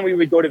 Every time we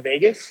would go to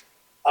Vegas,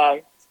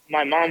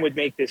 my mom would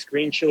make this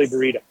green chili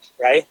burrito,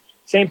 right?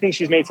 Same thing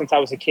she's made since I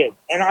was a kid.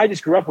 And I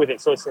just grew up with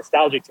it, so it's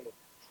nostalgic to me.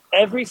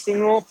 Every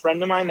single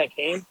friend of mine that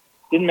came,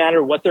 didn't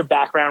matter what their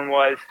background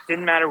was,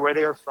 didn't matter where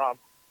they were from.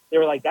 They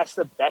were like, that's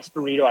the best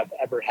burrito I've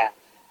ever had.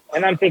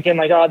 And I'm thinking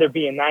oh, they're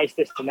being nice,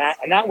 this and that.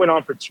 And that went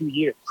on for 2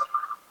 years.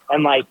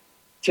 And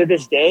to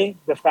this day,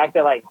 the fact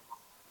that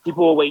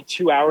people will wait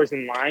 2 hours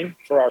in line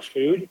for our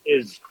food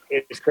is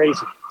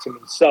crazy to me.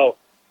 So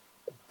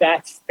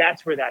that's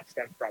where that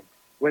stemmed from.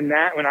 When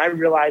I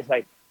realized,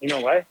 like, you know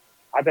what,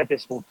 I bet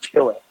this will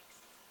kill it.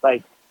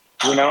 Like,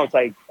 you know, it's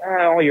like,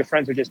 all your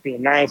friends are just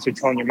being nice, or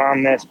telling your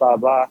mom this, blah,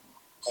 blah.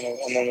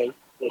 And then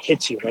it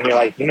hits you. And you're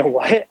like, you know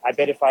what? I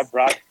bet if I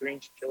brought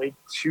green chili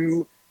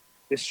to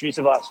the streets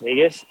of Las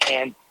Vegas,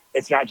 and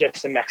it's not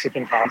just a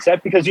Mexican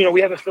concept, because, you know,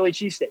 we have a Philly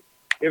cheesesteak.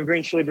 We have a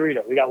green chili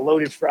burrito. We got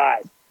loaded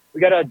fries.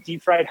 We got a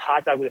deep fried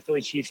hot dog with a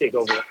Philly cheesesteak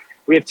over it.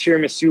 We have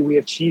tiramisu. We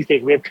have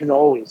cheesecake. We have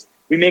cannolis.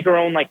 We make our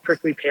own, like,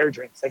 prickly pear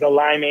drinks, like a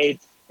limeade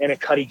and a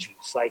cutty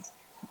juice. Like,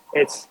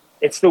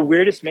 it's the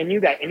weirdest menu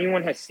that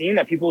anyone has seen,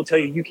 that people will tell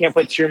you can't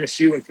put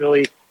tiramisu and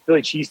Philly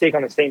cheesesteak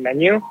on the same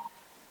menu.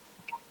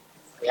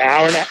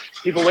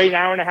 People wait an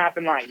hour and a half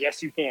in line.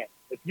 Yes, you can.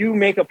 If you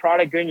make a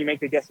product good and you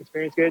make the guest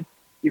experience good,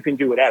 you can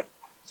do whatever.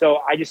 So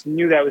I just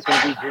knew that it was going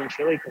to be green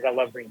chili because I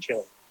love green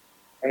chili.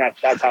 And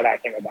that's how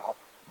that came about.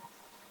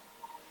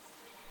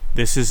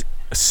 This is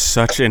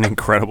such an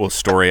incredible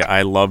story.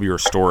 I love your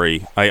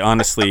story. I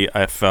honestly,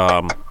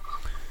 and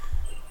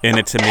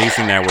it's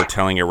amazing that we're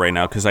telling it right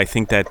now, because I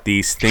think that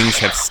these things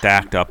have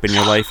stacked up in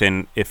your life.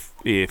 And if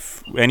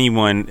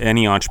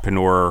any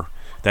entrepreneur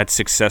that's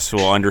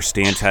successful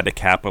understands how to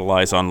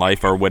capitalize on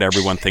life, or what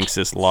everyone thinks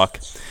is luck,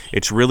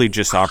 it's really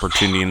just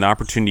opportunity. And the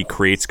opportunity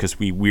creates because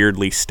we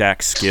weirdly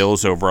stack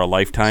skills over a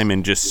lifetime,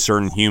 and just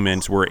certain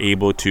humans were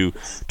able to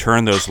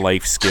turn those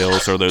life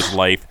skills, or those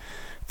life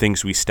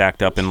things we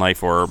stacked up in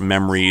life, or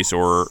memories,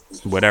 or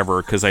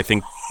whatever, because I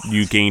think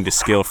you gained a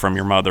skill from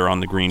your mother on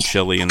the green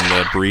chili and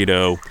the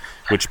burrito,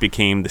 which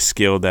became the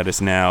skill that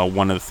is now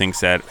one of the things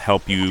that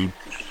help you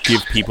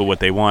give people what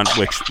they want,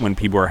 which when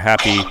people are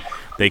happy,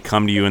 they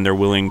come to you and they're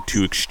willing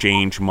to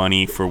exchange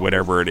money for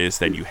whatever it is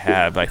that you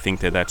have. I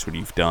think that that's what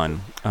you've done.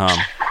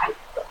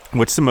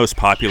 What's the most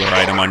popular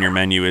item on your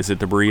menu? Is it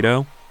the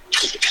burrito?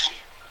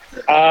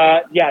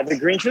 Yeah, the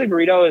green chili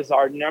burrito is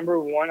our number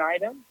one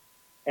item.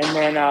 And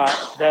then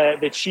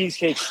the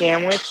cheesecake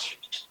sandwich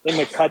in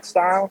the cut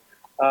style,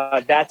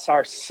 that's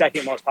our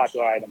second most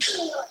popular item.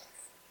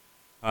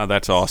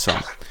 That's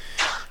awesome.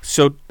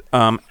 So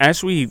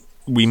as we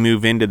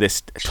move into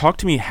this, talk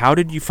to me, how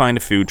did you find a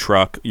food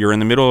truck? You're in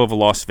the middle of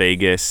Las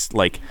Vegas.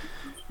 Like,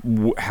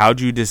 how'd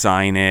you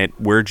design it?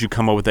 Where'd you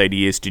come up with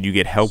ideas? Did you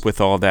get help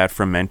with all that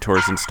from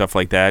mentors and stuff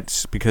like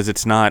that? Because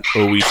it's not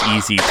always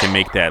easy to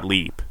make that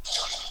leap.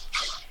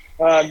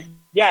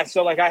 Yeah,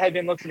 so like I had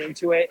been looking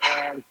into it,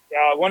 and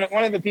one of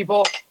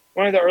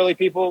the early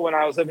people when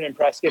I was living in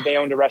Prescott, they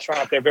owned a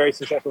restaurant up there, very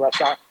successful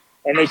restaurant,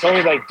 and they told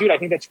me, like, dude, I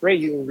think that's great.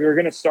 You're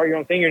going to start your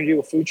own thing. You're going to do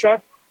a food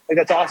truck. Like,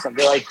 that's awesome.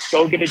 They're like,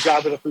 go get a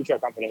job with a food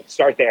truck company.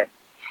 Start there.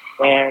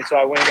 And so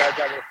I went and got a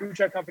job with a food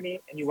truck company,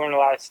 and you learn a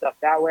lot of stuff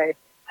that way.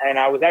 And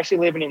I was actually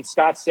living in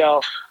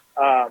Scottsdale,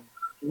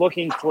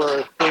 looking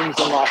for things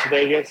in Las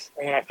Vegas.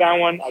 And when I found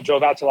one, I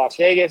drove out to Las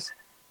Vegas.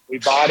 We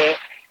bought it.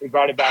 We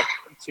brought it back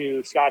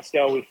to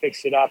Scottsdale. We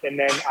fixed it up, and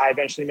then I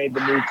eventually made the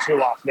move to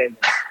Las Vegas.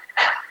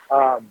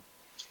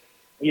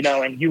 You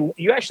know, and you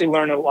actually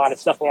learn a lot of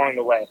stuff along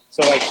the way.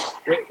 So like,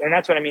 and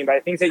that's what I mean by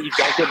the things that you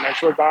don't get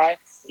mentored by,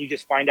 you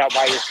just find out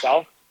by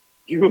yourself.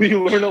 You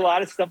learn a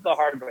lot of stuff the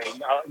hard way.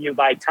 You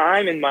buy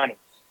time and money.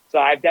 So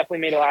I've definitely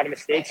made a lot of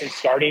mistakes in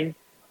starting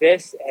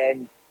this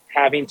and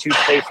having to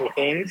pay for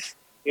things.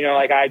 You know,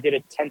 like I did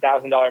a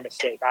 $10,000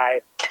 mistake.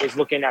 I was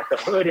looking at the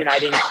hood and I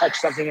didn't touch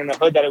something in the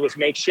hood that it was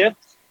makeshift,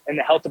 and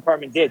the health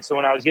department did. So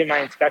when I was getting my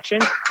inspection,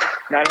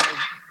 not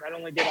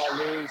only did I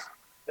lose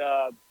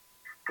the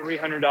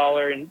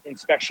 $300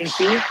 inspection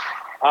fee,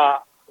 I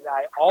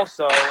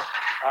also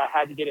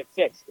had to get it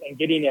fixed. And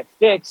getting it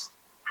fixed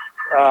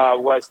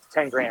was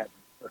 $10,000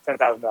 or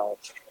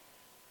 $10,000.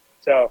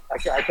 So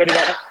I could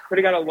have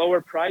got a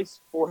lower price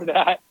for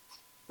that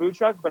food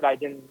truck, but I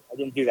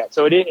didn't do that.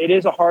 So it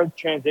is a hard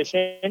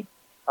transition.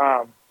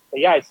 But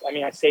yeah,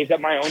 I saved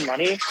up my own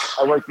money.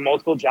 I worked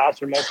multiple jobs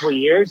for multiple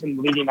years, and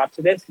leading up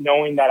to this,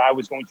 knowing that I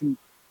was going to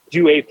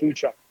do a food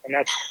truck, and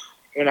that's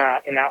in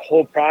that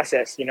whole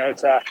process. You know,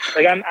 it's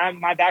like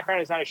my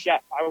background is not a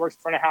chef. I worked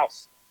front of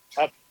house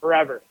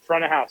forever,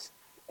 front of house.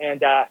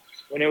 And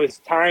when it was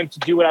time to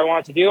do what I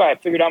wanted to do, I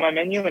figured out my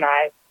menu, and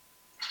I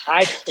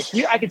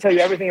could tell you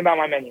everything about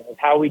my menu, like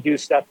how we do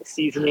stuff, the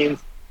seasonings,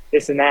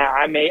 this and that.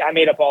 I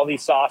made up all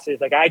these sauces.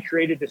 Like I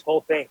created this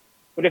whole thing.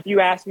 But if you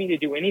ask me to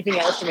do anything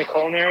else in the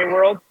culinary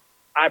world,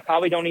 I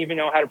probably don't even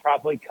know how to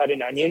properly cut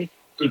an onion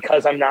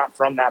because I'm not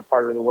from that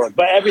part of the world.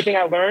 But everything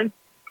I learned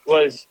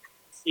was,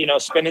 you know,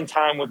 spending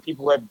time with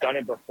people who have done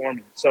it before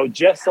me. So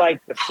just like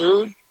the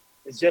food,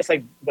 it's just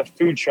like the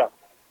food truck.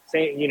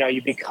 Saying, you know,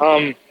 you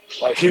become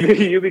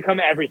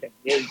everything.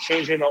 You're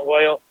changing the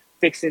oil,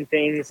 fixing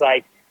things.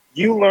 Like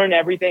you learn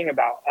everything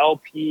about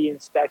LP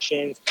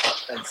inspections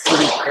and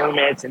city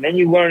permits, and then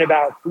you learn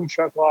about food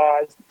truck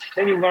laws.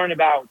 Then you learn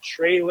about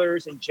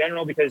trailers in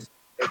general, because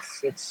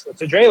it's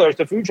a trailer, it's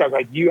a food truck.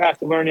 Like you have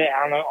to learn it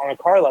on a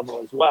car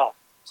level as well.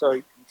 So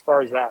as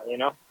far as that, you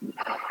know.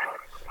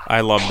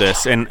 I love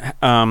this. And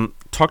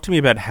talk to me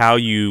about how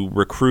you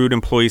recruit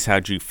employees.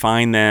 How'd you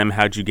find them?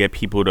 How'd you get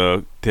people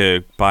to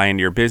to buy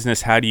into your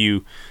business? How do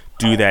you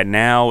do that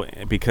now?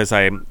 Because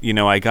I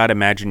got to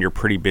imagine you're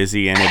pretty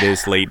busy and it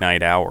is late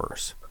night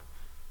hours.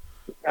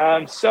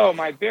 So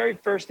my very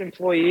first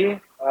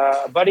employee,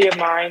 a buddy of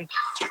mine,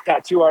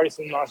 tattoo artist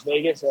in Las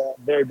Vegas, a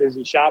very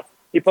busy shop.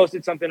 He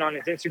posted something on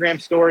his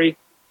Instagram story.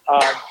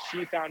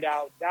 She found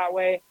out that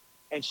way,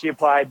 and she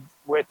applied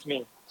with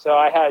me. So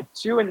I had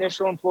 2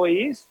 initial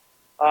employees,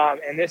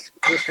 and this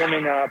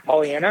woman,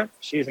 Pollyanna,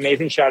 she's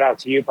amazing. Shout out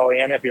to you,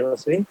 Pollyanna, if you're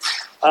listening.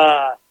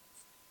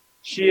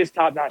 She is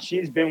top notch.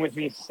 She's been with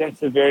me since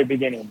the very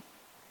beginning.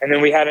 And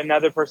then we had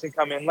another person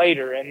come in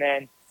later, and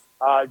then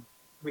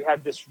we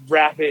had this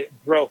rapid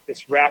growth,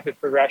 this rapid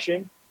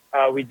progression.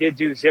 We did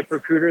do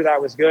ZipRecruiter.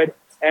 That was good.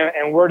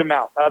 And word of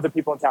mouth, other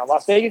people in town.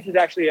 Las Vegas is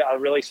actually a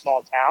really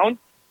small town.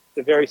 It's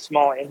a very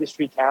small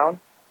industry town.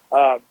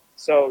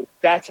 So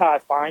that's how I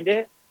find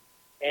it.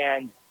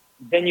 And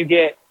then you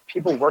get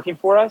people working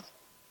for us.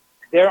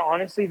 They're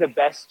honestly the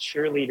best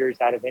cheerleaders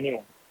out of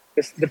anyone.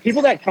 The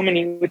people that come and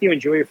eat with you,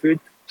 enjoy your food,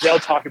 they'll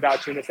talk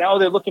about you and they say, oh,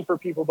 they're looking for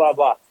people, blah,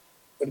 blah.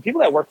 But the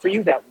people that work for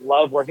you, that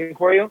love working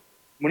for you,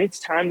 when it's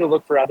time to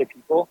look for other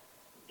people,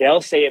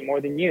 they'll say it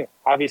more than you.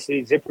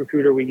 Obviously,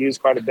 ZipRecruiter we use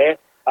quite a bit.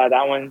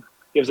 That one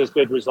gives us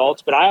good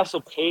results. But I also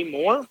pay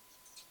more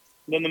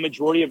than the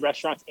majority of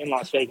restaurants in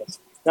Las Vegas.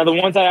 Now, the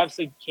ones I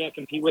obviously can't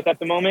compete with at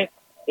the moment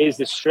is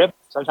the Strip.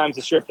 Sometimes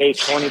the Strip pays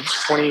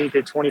 $20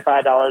 to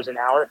 $25 an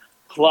hour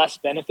plus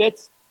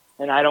benefits,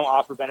 and I don't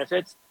offer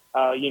benefits,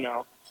 but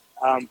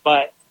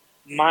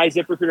my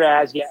ZipRecruiter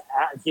ads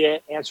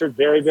get answered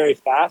very, very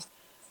fast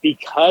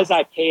because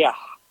I pay a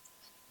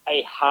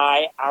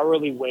high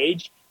hourly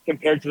wage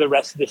compared to the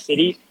rest of the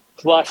city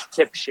plus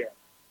tip share.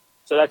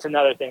 So that's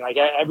another thing. Like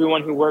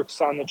everyone who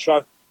works on the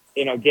truck,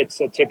 gets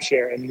a tip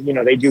share, and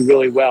they do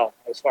really well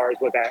as far as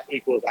what that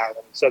equals out.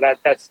 So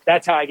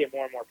that's how I get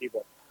more and more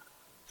people.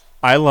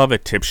 I love a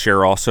tip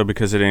share also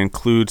because it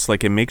includes,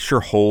 it makes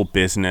your whole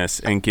business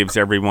and gives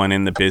everyone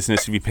in the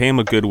business. If you pay them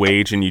a good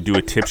wage and you do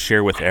a tip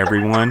share with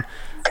everyone,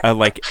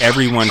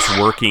 everyone's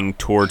working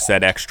towards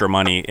that extra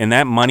money. And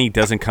that money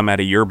doesn't come out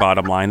of your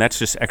bottom line. That's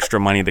just extra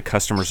money the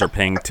customers are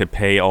paying to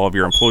pay all of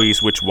your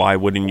employees, which why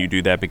wouldn't you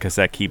do that? Because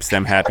that keeps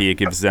them happy. It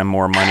gives them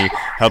more money,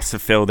 helps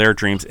fulfill their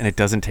dreams, and it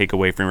doesn't take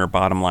away from your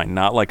bottom line.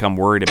 Not like I'm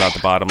worried about the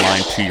bottom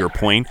line, to your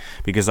point,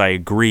 because I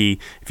agree.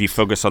 If you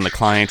focus on the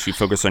clients, you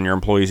focus on your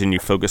employees, and you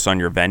focus on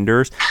your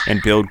vendors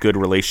and build good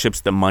relationships,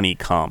 the money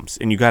comes.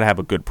 And you got to have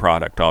a good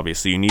product,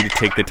 obviously. You need to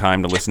take the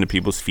time to listen to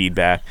people's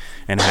feedback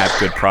and have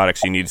good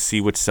products. You need to see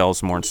what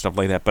sells more and stuff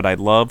like that. But I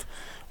love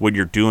what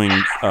you're doing,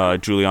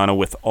 Giuliano,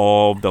 with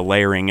all the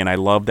layering, and I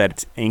love that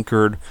it's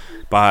anchored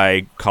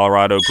by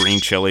Colorado green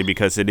chili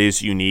because it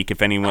is unique.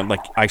 If anyone,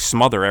 I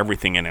smother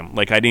everything in him.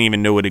 I didn't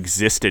even know it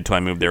existed till I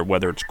moved there,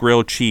 whether it's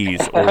grilled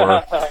cheese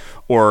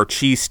or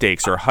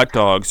cheesesteaks or hot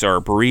dogs or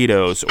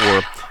burritos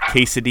or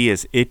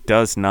quesadillas. It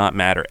does not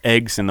matter.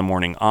 Eggs in the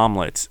morning,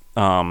 omelets.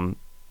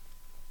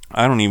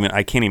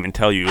 I can't even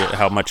tell you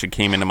how much it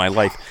came into my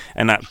life.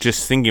 And I'm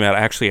just thinking about, I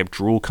actually have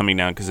drool coming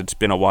down because it's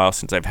been a while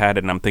since I've had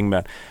it. And I'm thinking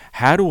about,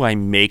 how do I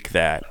make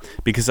that?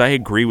 Because I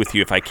agree with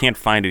you. If I can't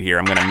find it here,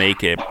 I'm going to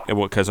make it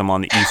because I'm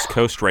on the East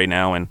Coast right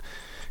now. And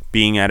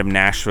being out of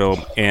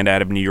Nashville and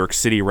out of New York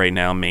City right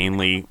now,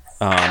 mainly,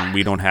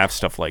 we don't have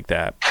stuff like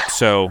that.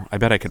 So I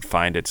bet I could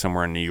find it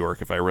somewhere in New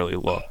York if I really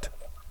looked.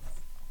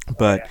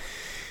 But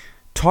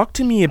talk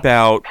to me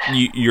about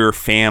your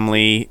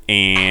family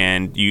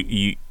and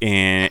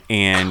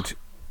and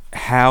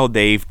how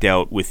they've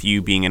dealt with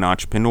you being an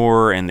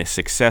entrepreneur and the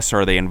success.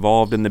 Are they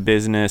involved in the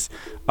business?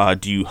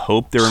 Do you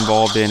hope they're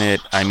involved in it?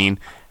 I mean,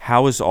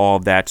 how has all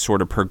of that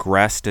sort of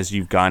progressed as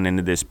you've gotten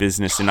into this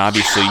business? And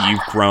obviously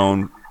you've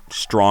grown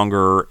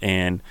stronger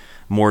and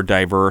more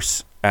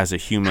diverse as a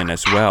human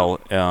as well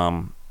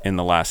in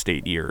the last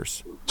 8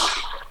 years.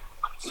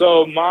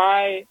 So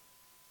my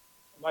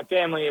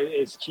family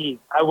is key.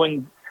 I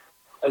wouldn't,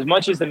 as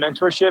much as the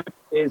mentorship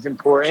is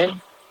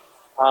important,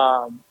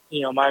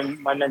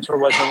 my mentor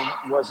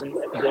wasn't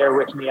there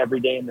with me every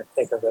day in the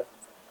thick of it.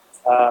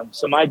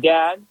 So my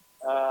dad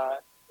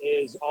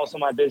is also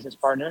my business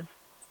partner,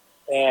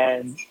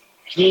 and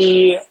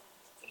he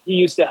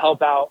used to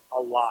help out a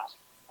lot.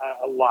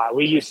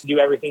 We used to do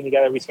everything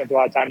together. We spent a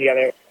lot of time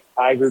together.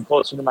 I grew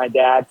closer to my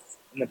dad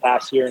in the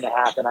past year and a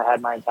half than I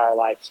had my entire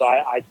life. So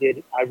I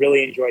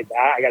really enjoyed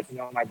that. I got to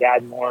know my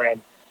dad more,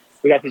 and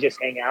we got to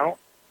just hang out.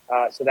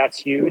 So that's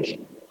huge.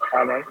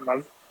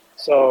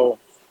 So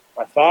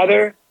my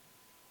father,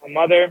 my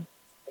mother, and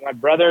my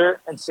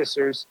brother and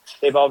sisters,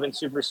 they've all been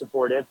super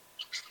supportive.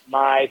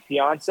 My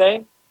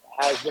fiance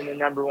has been the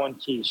number one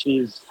key.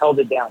 She's held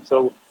it down.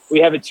 So we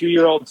have a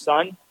 2-year-old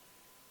son,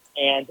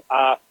 and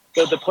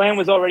so the plan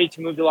was already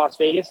to move to Las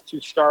Vegas to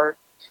start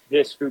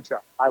this food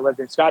truck. I lived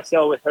in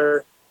Scottsdale with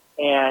her,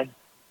 and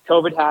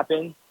COVID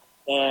happened,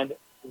 and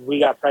we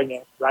got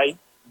pregnant right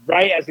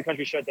as the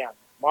country shut down.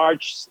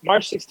 March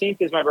 16th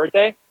is my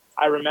birthday.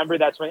 I remember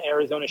that's when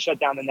Arizona shut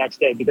down the next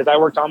day because I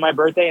worked on my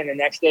birthday, and the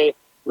next day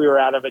we were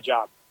out of a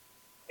job.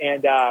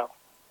 And a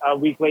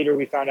week later,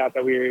 we found out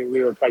that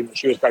we were pregnant.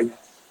 She was pregnant.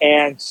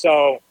 And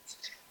so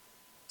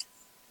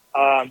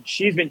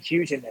She's been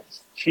huge in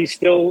this. She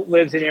still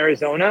lives in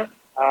Arizona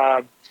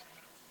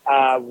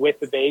with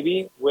the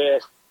baby. We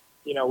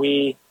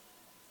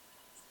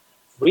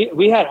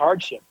had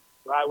hardship,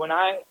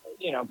 right?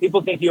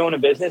 People think you own a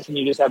business and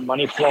you just have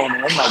money flowing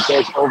in. Like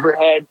there's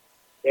overhead,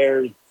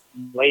 there's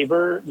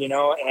labor,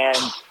 and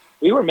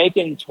we were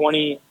making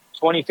 $50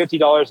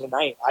 a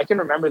night. I can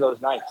remember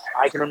those nights.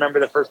 I can remember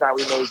the first night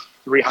we made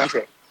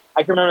 300.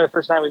 I can remember the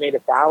first night we made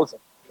 1,000,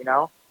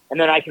 and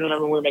then I can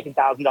remember when we were making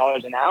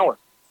 $1,000 an hour.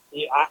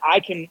 I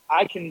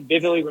can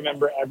vividly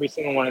remember every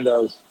single one of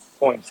those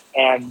points.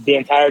 And the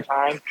entire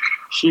time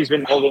she's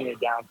been holding it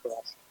down for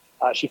us.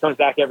 She comes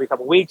back every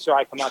couple of weeks, or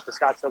I come out to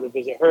Scottsdale to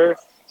visit her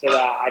so that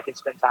I can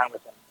spend time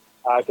with them.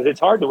 Because it's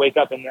hard to wake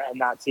up and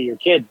not see your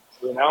kid.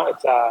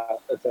 It's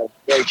a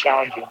very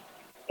challenging.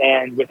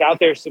 And without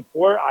their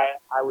support,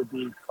 I would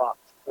be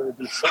fucked. It would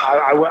be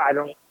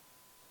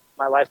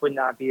my life would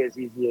not be as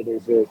easy as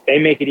it is. They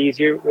make it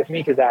easier with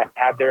me because I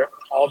have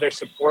all their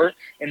support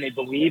and they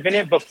believe in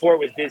it before it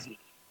was busy.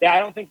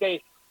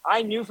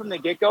 I knew from the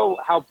get-go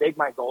how big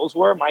my goals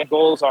were. My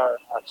goals are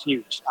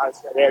huge.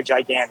 They're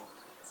gigantic,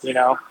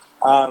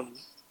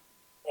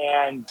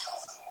 and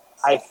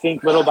I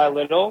think little by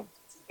little,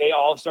 they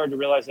all started to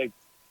realize like,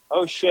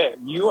 oh shit,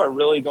 you are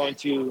really going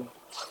to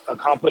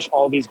accomplish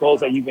all these goals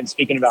that you've been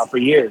speaking about for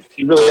years.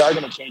 You really are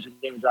going to change the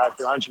game of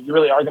drive-through, aren't you? You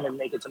really are going to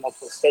make it to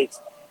multiple states.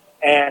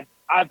 And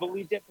I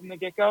believed it from the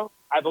get-go.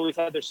 I've always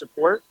had their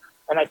support.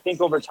 And I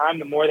think over time,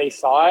 the more they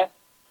saw it,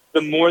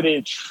 the more they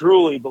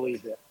truly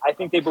believed it. I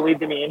think they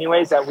believed in me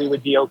anyways, that we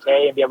would be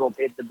okay and be able to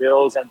pay the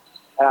bills and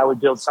I would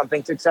build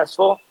something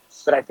successful.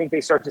 But I think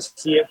they start to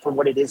see it for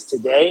what it is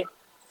today.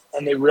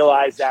 And they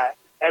realize that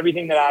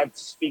everything that I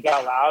speak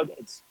out loud,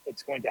 it's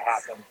going to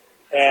happen.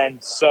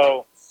 And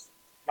so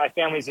my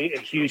family's a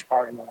huge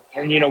part in that.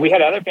 And, we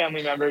had other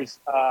family members,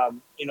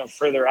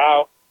 further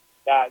out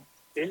that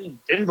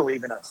didn't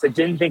believe in us. They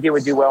didn't think it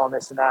would do well in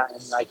this and that.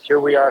 And like, here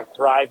we are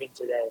thriving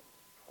today.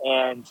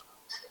 And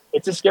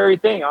it's a scary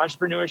thing.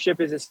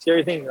 Entrepreneurship is a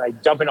scary thing.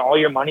 Like dumping all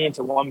your money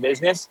into one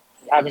business,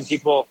 having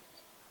people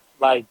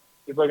are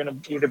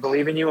going to either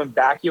believe in you and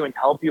back you and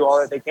help you all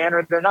that they can,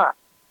 or they're not.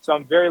 So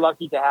I'm very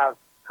lucky to have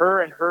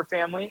her and her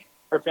family.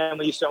 Her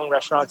family used to own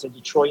restaurants in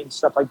Detroit and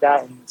stuff like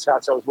that, and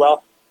Scottsdale as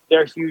well.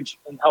 They're huge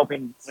in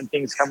helping when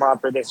things come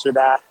up or this or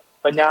that.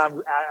 But now I'm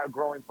at a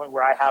growing point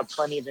where I have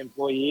plenty of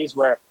employees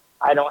where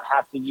I don't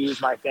have to use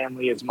my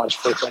family as much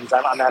for things.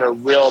 I'm at a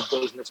real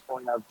business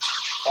point of,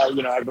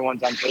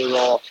 everyone's on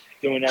payroll,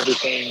 doing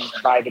everything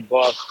by the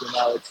book.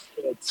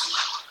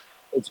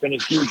 It's been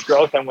a huge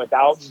growth, and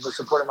without the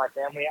support of my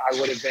family, I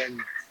would have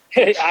been.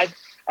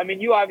 I mean,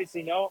 you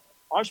obviously know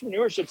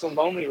entrepreneurship's a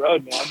lonely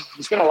road, man.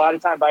 You spend a lot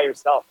of time by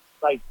yourself.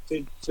 Like to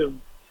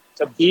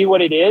be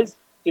what it is,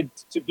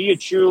 to be a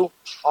true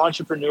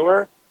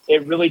entrepreneur,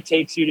 it really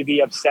takes you to be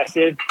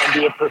obsessive and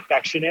be a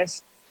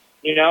perfectionist.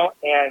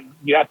 And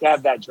you have to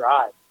have that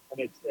drive,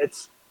 and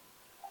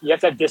you have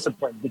to have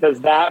discipline, because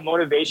that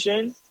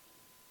motivation,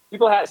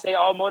 people say,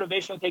 oh,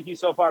 motivation will take you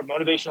so far.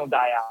 Motivation will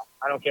die out.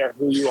 I don't care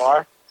who you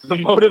are. The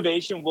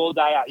motivation will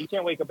die out. You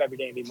can't wake up every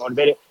day and be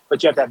motivated,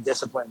 but you have to have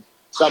discipline.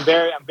 So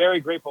I'm very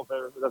grateful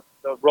for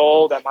the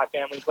role that my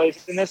family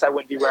plays in this. I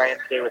wouldn't be where I am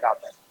today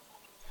without them.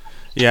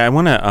 Yeah, I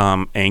want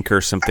to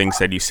anchor some things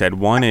that you said.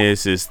 One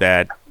is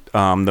that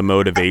the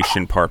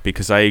motivation part,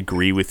 because I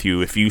agree with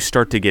you. If you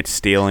start to get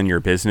stale in your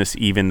business,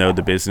 even though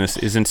the business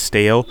isn't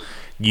stale,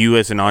 you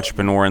as an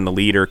entrepreneur and the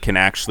leader can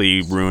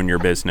actually ruin your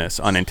business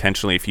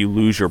unintentionally. If you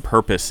lose your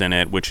purpose in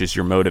it, which is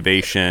your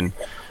motivation,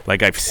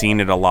 like I've seen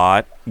it a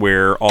lot,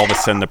 where all of a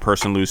sudden the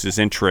person loses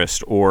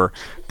interest, or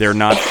they're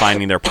not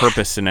finding their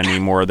purpose in it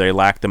anymore. They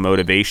lack the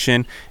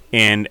motivation,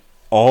 and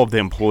all of the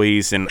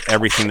employees and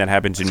everything that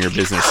happens in your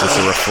business is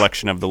a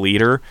reflection of the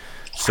leader.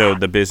 So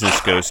the business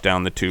goes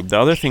down the tube. The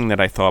other thing that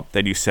I thought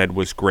that you said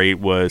was great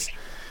was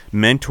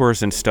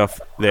mentors and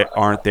stuff that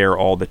aren't there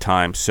all the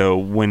time. So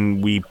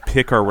when we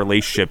pick our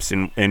relationships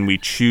and we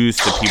choose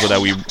the people that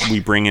we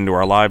bring into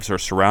our lives or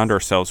surround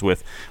ourselves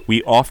with,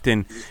 we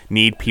often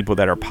need people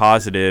that are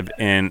positive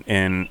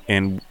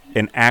and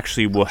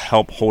actually will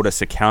help hold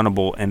us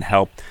accountable and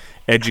help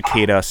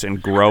educate us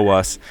and grow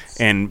us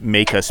and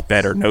make us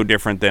better. No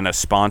different than a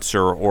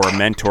sponsor or a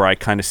mentor. I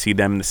kind of see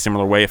them in a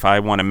similar way. If I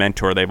want a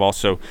mentor, they've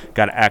also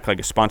got to act like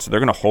a sponsor.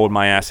 They're going to hold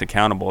my ass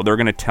accountable. They're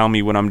going to tell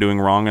me what I'm doing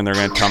wrong, and they're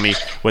going to tell me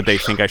what they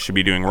think I should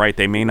be doing right.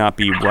 They may not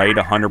be right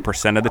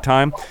 100% of the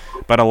time,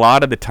 but a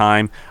lot of the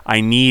time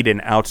I need an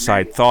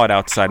outside thought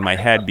outside my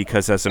head,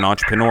 because as an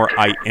entrepreneur,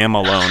 I am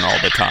alone all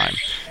the time.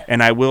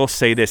 And I will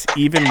say this,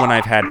 even when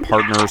I've had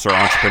partners or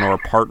entrepreneur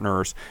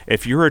partners,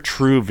 if you're a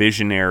true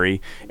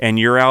visionary and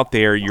you're out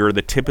there, you're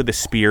the tip of the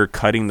spear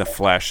cutting the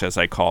flesh, as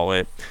I call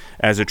it,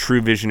 as a true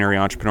visionary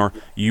entrepreneur,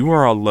 you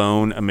are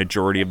alone a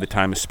majority of the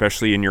time,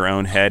 especially in your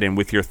own head and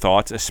with your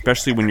thoughts,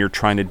 especially when you're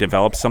trying to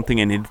develop something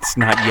and it's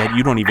not yet,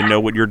 you don't even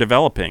know what you're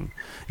developing.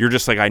 You're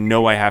just like, I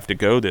know I have to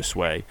go this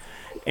way.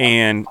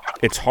 And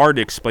it's hard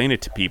to explain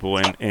it to people,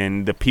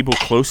 and the people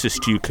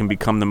closest to you can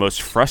become the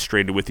most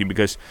frustrated with you,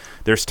 because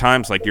there's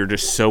times like you're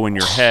just so in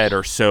your head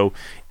or so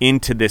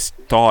into this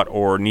thought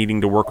or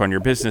needing to work on your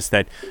business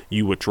that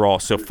you withdraw.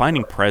 So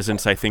finding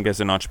presence, I think,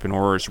 as an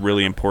entrepreneur is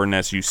really important,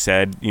 as you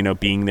said,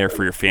 being there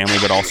for your family,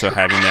 but also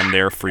having them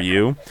there for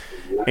you.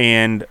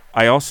 And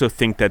I also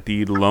think that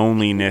the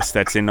loneliness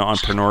that's in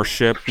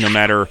entrepreneurship, no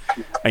matter,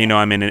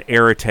 I'm in an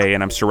Arete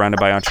and I'm surrounded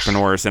by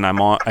entrepreneurs, and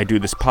I do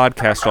this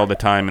podcast all the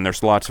time, and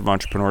there's lots of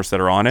entrepreneurs that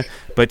are on it,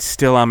 but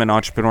still I'm an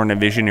entrepreneur and a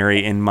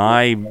visionary, and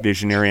my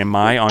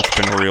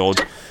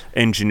entrepreneurial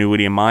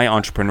ingenuity and my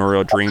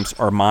entrepreneurial dreams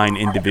are mine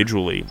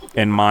individually,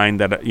 and mine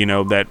that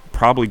that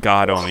probably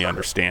God only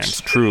understands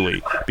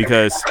truly,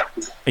 because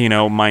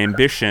my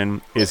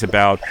ambition is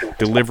about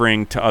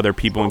delivering to other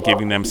people and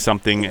giving them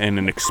something and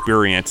an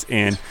experience,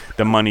 and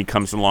the money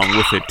comes along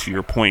with it, to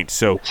your point.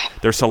 So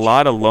there's a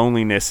lot of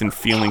loneliness and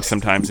feeling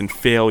sometimes in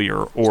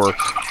failure or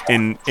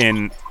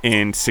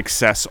in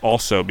success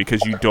also,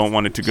 because you don't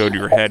want it to go to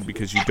your head,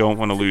 because you don't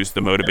want to lose the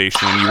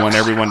motivation, and you want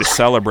everyone to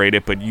celebrate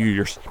it, but you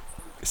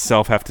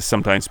yourself have to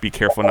sometimes be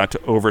careful not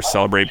to over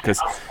celebrate, because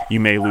you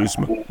may lose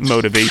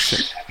motivation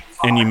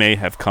and you may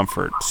have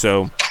comfort.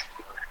 So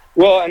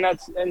well, and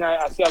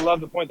I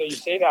love the point that you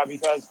say that,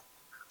 because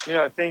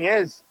the thing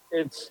is,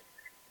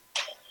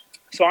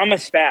 so I'm a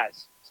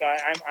spaz. So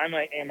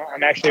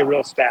I'm actually a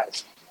real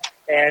spaz,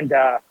 and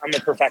I'm a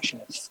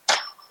perfectionist,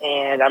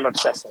 and I'm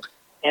obsessive,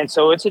 and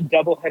so it's a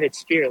double-headed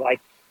spear. Like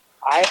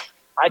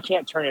I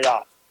can't turn it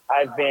off.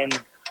 I've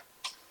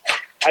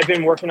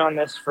been working on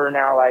this for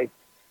now, like,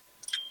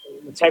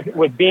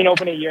 with being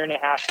open a year and a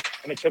half,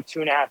 and it took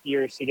 2.5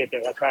 years to get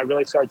there. That's when I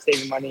really started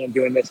saving money and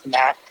doing this and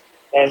that.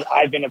 And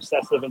I've been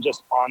obsessive and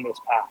just on this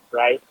path,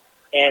 right?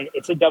 And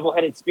it's a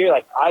double-headed spear.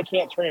 Like, I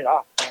can't turn it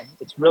off, man.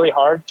 It's really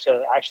hard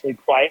to actually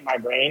quiet my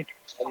brain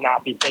and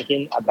not be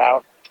thinking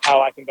about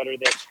how I can better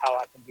this, how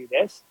I can do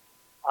this.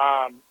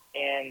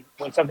 And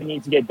when something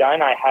needs to get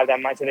done, I have that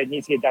mindset. It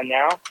needs to get done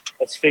now.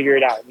 Let's figure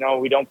it out. No,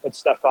 we don't put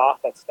stuff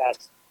off. That's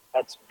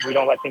we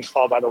don't let things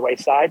fall by the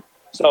wayside.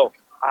 So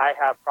I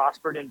have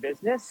prospered in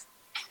business,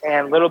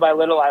 and little by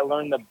little, I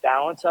learned the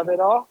balance of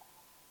it all.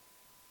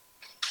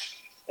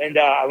 And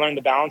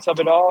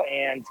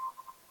And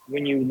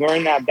when you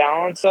learn that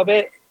balance of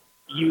it,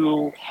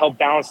 you help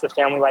balance the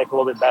family life a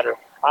little bit better.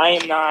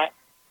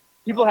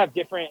 People have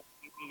different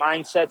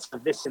mindsets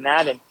of this and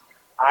that. And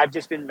I've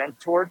just been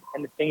mentored,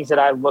 and the things that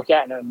I look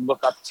at and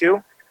look up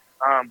to,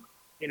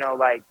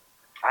 like,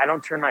 I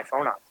don't turn my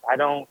phone off. I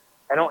don't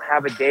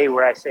have a day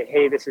where I say,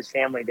 hey, this is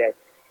family day.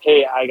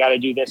 Hey, I got to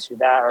do this or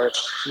that, or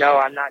no,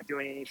 I'm not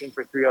doing anything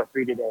for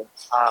 303 today,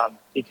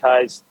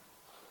 because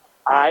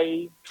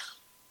I'm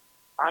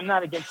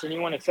not against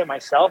anyone except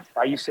myself.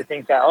 I used to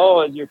think that,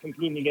 you're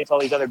competing against all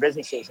these other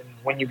businesses. And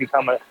when you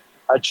become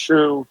a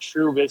true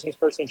business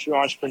person, true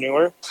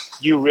entrepreneur,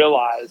 you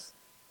realize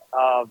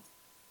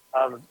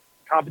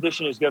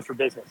competition is good for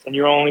business, and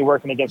you're only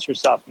working against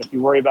yourself. And if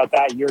you worry about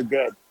that, you're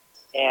good.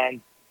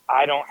 And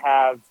I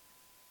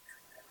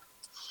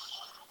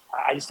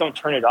just don't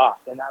turn it off.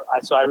 And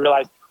so I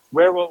realized,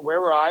 where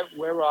will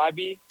I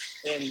be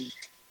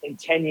in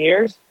 10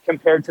 years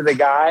compared to the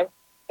guy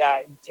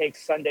that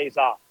takes Sundays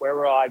off? Where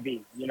will I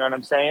be? You know what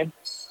I'm saying?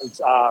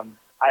 It's I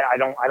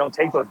don't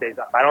take those days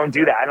off. I don't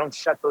do that. I don't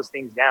shut those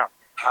things down.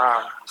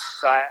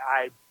 So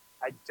I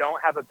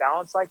don't have a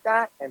balance like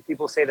that. And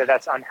people say that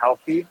that's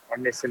unhealthy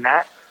and this and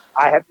that.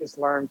 I have just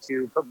learned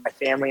to put my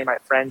family and my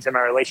friends and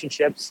my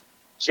relationships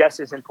just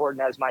as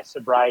important as my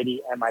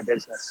sobriety and my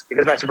business,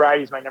 because my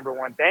sobriety is my number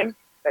one thing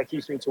that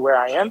keeps me to where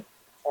I am.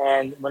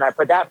 And when I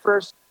put that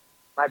first,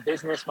 my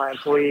business, my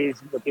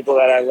employees, the people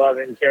that I love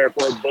and care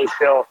for, they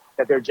feel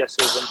that they're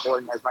just as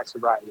important as my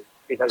sobriety,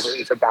 because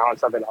it's a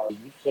balance of it all.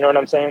 You know what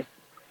I'm saying?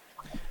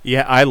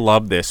 Yeah, I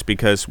love this,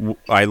 because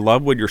I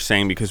love what you're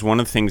saying, because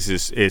one of the things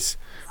is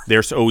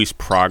there's always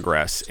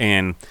progress,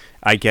 and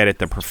I get it,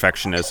 the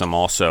perfectionism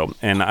also,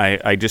 and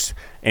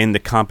and the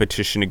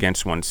competition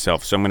against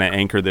oneself. So I'm going to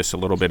anchor this a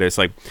little bit. It's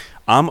like,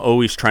 I'm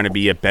always trying to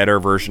be a better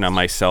version of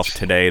myself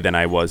today than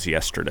I was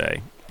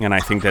yesterday. And I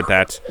think that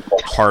that's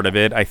part of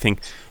it. I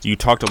think you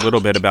talked a little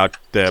bit about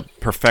the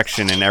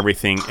perfection and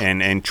everything,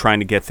 and trying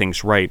to get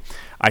things right.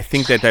 I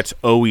think that that's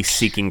always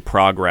seeking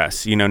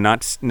progress,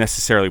 not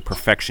necessarily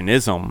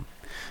perfectionism,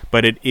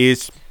 but it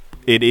is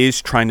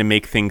trying to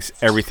make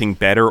everything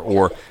better.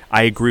 Or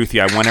I agree with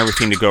you, I want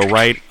everything to go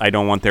right. I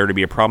don't want there to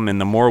be a problem. And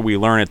the more we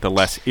learn it, the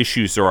less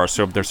issues there are.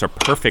 So if there's a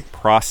perfect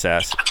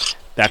process,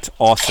 that's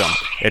awesome.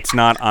 It's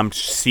not I'm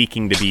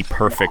seeking to be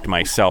perfect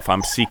myself.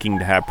 I'm seeking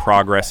to have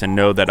progress and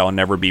know that I'll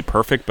never be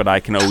perfect, but I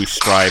can always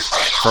strive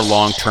for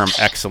long-term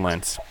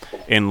excellence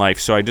in life.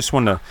 So I just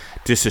want to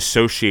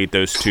disassociate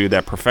those two,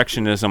 that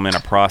perfectionism in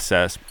a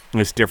process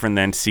is different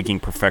than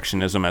seeking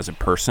perfectionism as a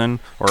person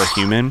or a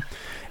human.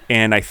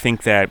 And I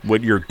think that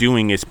what you're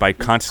doing is, by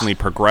constantly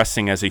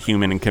progressing as a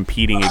human and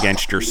competing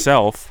against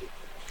yourself,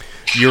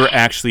 you're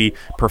actually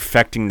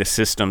perfecting the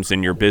systems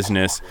in your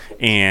business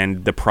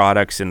and the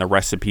products and the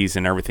recipes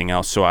and everything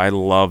else. So I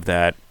love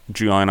that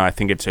Giuliano, I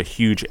think it's a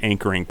huge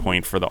anchoring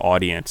point for the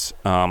audience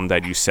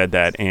that you said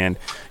that. And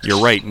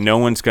you're right. No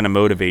one's going to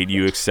motivate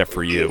you except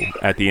for you.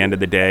 At the end of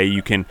the day,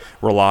 you can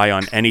rely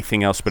on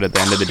anything else, but at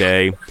the end of the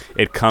day,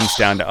 it comes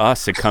down to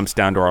us. It comes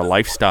down to our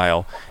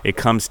lifestyle. It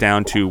comes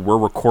down to, we're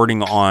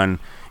recording on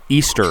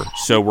Easter,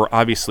 so we're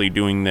obviously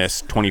doing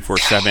this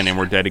 24/7, and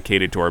we're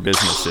dedicated to our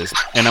businesses.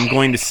 And I'm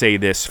going to say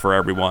this for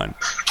everyone.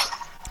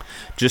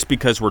 Just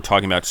because we're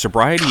talking about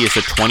sobriety is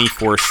a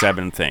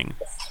 24/7 thing,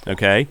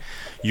 okay?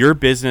 Your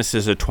business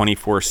is a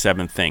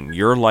 24/7 thing.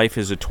 Your life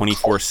is a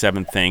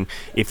 24/7 thing.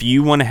 If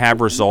you want to have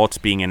results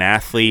being an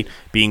athlete,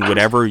 being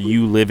whatever,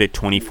 you live it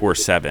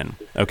 24/7,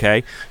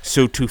 okay?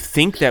 So to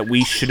think that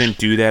we shouldn't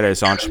do that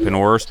as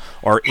entrepreneurs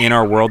or in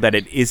our world, that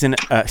it isn't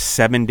a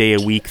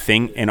 7-day-a-week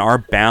thing, and our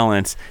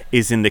balance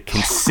is in the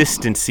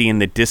consistency and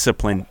the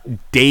discipline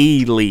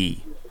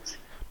daily.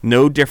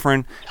 No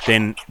different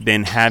than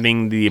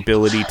having the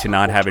ability to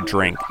not have a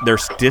drink.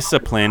 There's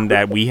discipline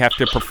that we have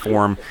to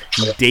perform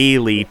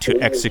daily to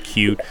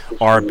execute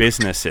our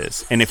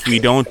businesses. And if we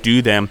don't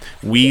do them,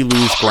 we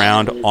lose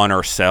ground on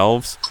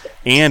ourselves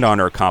and on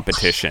our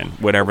competition,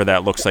 whatever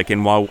that looks like.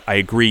 And while I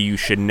agree you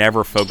should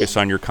never focus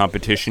on your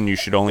competition, you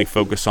should only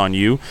focus on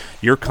you.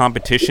 Your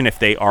competition, if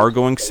they are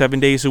going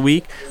 7 days a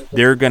week,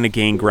 they're going to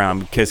gain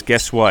ground, because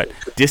guess what?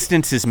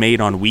 Distance is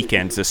made on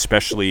weekends,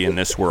 especially in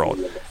this world.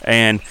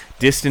 And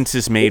distance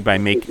is made by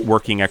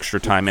working extra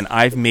time. And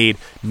I've made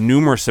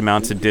numerous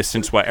amounts of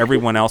distance while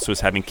everyone else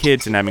was having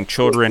kids and having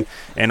children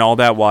and all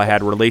that, while I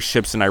had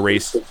relationships and I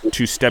raised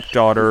 2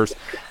 stepdaughters.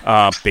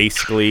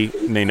 Basically,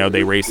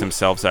 they raised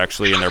themselves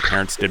actually, and their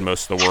parents did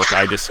most of the work.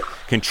 I just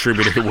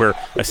contributed where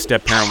a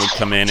step parent would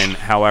come in, and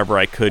however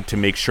I could, to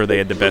make sure they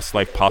had the best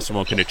life possible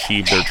and could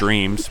achieve their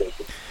dreams.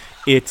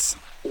 It's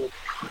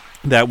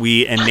that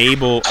we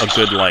enable a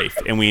good life,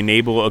 and we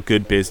enable a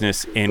good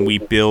business, and we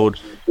build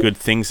good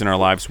things in our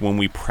lives when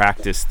we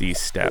practice these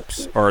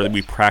steps, or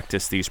we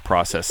practice these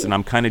processes. And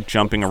I'm kind of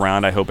jumping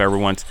around. I hope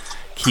everyone's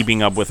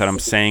keeping up with what I'm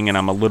saying, and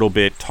I'm a little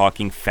bit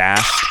talking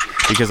fast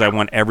because I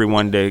want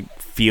everyone to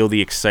feel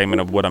the excitement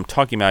of what I'm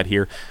talking about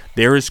here.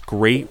 There is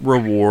great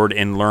reward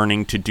in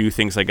learning to do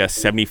things like a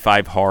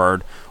 75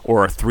 hard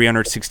or a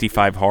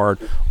 365 hard,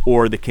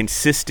 or the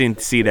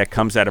consistency that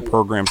comes out of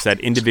programs that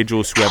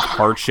individuals who have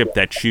hardship,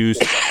 that choose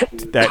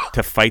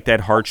to fight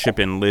that hardship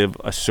and live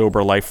a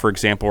sober life, for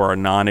example, or a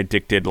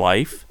non-addicted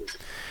life,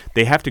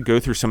 they have to go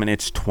through something.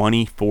 It's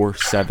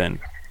 24/7.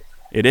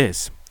 It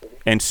is.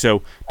 And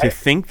so to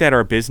think that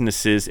our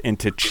businesses and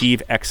to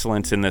achieve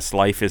excellence in this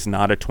life is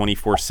not a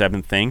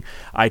 24/7 thing,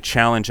 I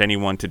challenge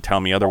anyone to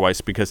tell me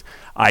otherwise, because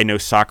I know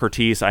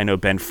Socrates, I know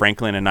Ben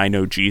Franklin, and I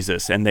know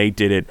Jesus, and they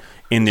did it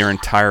in their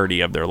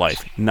entirety of their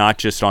life, not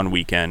just on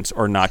weekends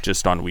or not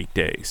just on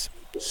weekdays.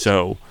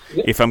 So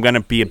if I'm going to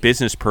be a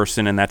business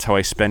person and that's how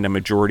I spend a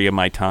majority of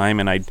my time,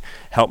 and I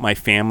help my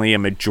family, a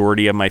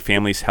majority of my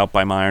family's helped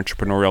by my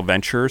entrepreneurial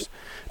ventures,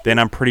 then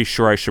I'm pretty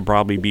sure I should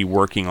probably be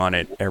working on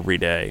it every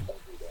day.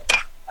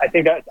 I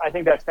think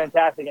that's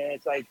fantastic, and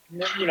it's like,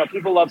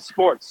 people love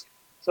sports,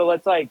 so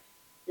let's take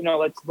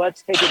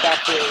it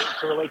back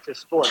to relate to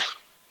sports.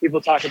 People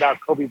talk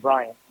about Kobe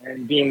Bryant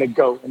and being the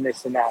GOAT and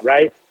this and that,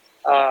 right?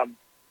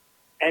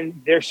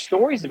 And there's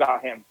stories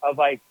about him of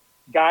like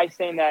guys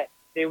saying that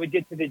they would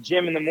get to the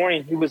gym in the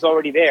morning, he was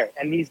already there,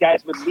 and these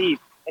guys would leave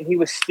and he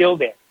was still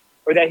there,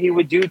 or that he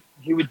would do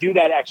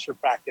that extra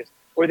practice,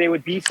 or they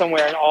would be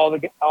somewhere and all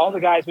the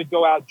guys would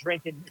go out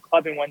drinking,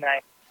 clubbing one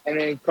night. And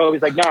then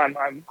Kobe's like, no,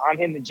 I'm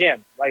in the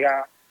gym. Like,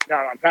 no,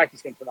 I'm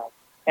practicing tonight.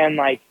 And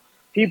like,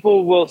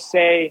 people will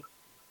say,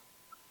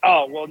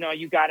 oh, well, no,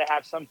 you got to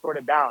have some sort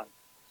of balance.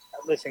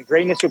 Listen,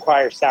 greatness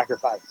requires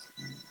sacrifice.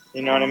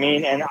 You know what I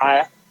mean? And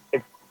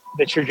if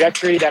the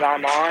trajectory that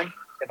I'm on,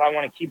 if I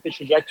want to keep the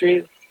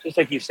trajectory, just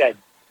like you said,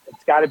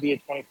 it's got to be a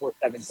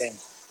 24/7 thing.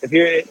 If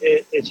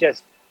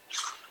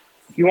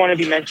you want to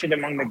be mentioned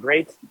among the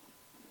greats,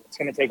 it's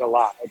going to take a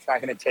lot. It's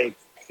not going to take.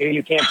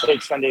 You can't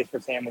take Sundays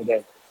for family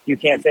day. You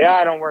can't say,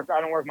 I don't work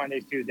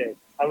Mondays, Tuesdays.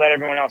 I let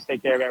everyone else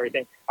take care of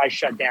everything. I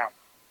shut down.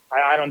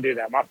 I don't do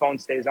that. My phone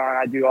stays on.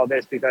 I do all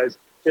this because,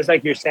 just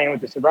like you're saying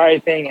with the sobriety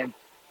thing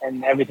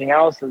and everything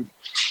else,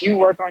 you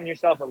work on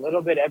yourself a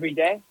little bit every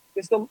day,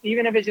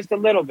 even if it's just a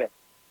little bit.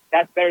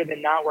 That's better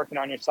than not working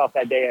on yourself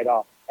that day at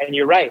all. And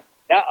you're right.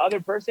 That other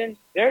person,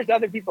 there's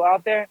other people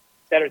out there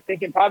that are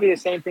thinking probably the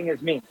same thing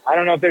as me. I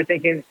don't know if they're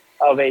thinking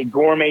of a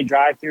gourmet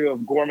drive-through,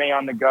 of gourmet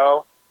on the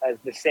go, as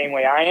the same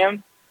way I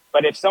am.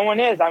 But if someone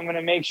is, I'm going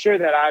to make sure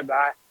that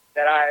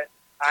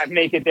I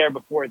make it there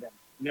before them.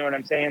 You know what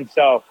I'm saying?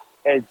 So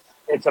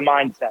it's a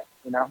mindset,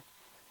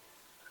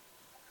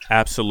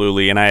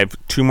 Absolutely. And I have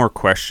 2 more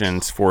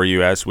questions for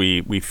you as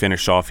we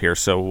finish off here.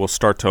 So we'll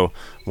start to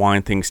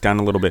wind things down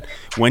a little bit.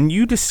 When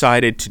you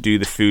decided to do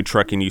the food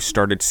truck and you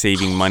started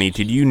saving money,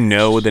 did you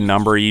know the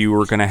number you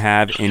were going to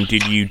have? And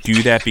did you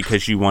do that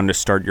because you wanted to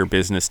start your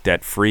business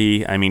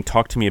debt-free? I mean,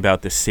 talk to me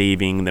about the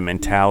saving, the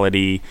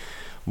mentality.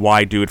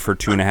 Why do it for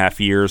 2.5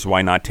 years?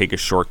 Why not take a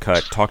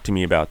shortcut? Talk to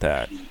me about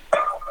that.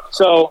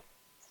 So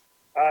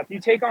if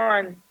you take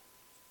on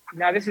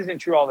now this isn't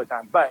true all the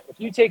time, but if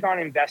you take on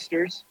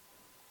investors,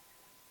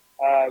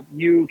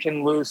 you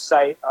can lose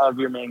sight of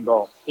your main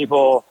goal.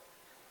 People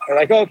are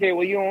like, okay,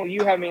 well,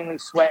 you have mainly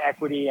sweat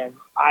equity, and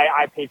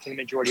I paid for the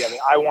majority of it.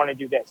 I want to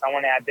do this. I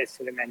want to add this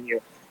to the menu.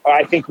 Or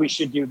I think we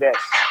should do this.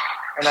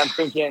 And I'm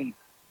thinking,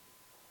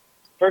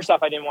 first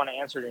off, I didn't want to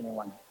answer to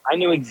anyone. I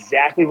knew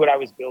exactly what I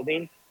was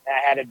building, and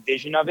I had a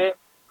vision of it.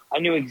 I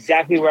knew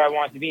exactly where I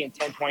wanted to be in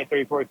 10, 20,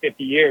 30, 40,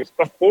 50 years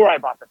before I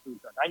bought the food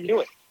truck. I knew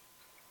it.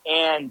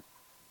 And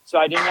so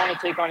I didn't want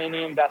to take on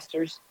any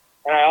investors,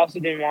 and I also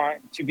didn't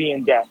want to be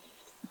in debt.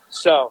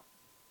 So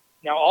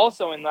now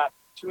also in that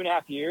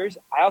 2.5 years,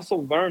 I also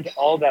learned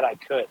all that I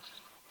could.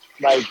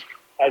 Like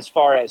as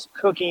far as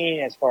cooking,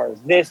 as far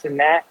as this and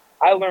that,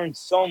 I learned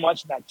so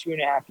much in that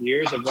 2.5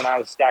 years of when I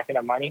was stacking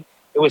up money.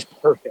 It was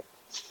perfect.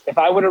 If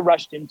I would have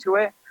rushed into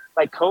it,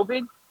 like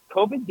COVID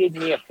did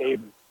me a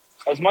favor.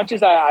 As much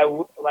as I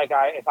would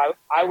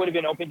have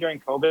been open during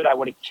COVID, I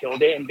would have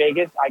killed it in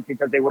Vegas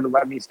because they would have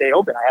let me stay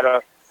open.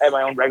 I had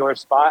my own regular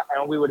spot,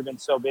 and we would have been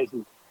so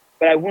busy.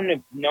 But I wouldn't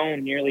have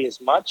known nearly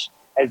as much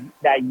as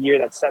that year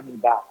that set me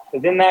back.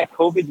 Because in that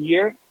COVID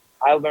year,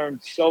 I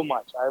learned so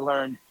much. I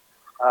learned,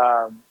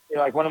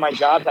 like one of my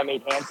jobs, I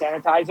made hand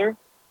sanitizer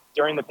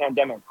during the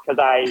pandemic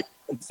because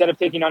instead of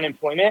taking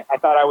unemployment, I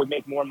thought I would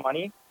make more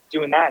money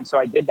doing that. And so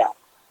I did that.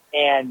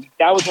 And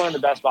that was one of the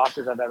best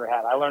bosses I've ever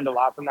had. I learned a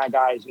lot from that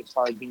guy as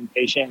far as being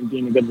patient and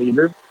being a good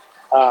leader.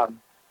 And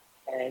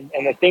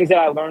the things that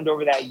I learned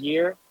over that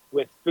year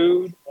with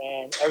food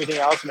and everything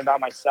else and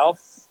about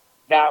myself,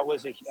 that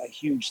was a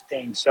huge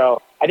thing.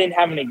 So I didn't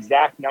have an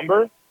exact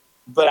number,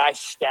 but I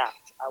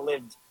stacked. I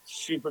lived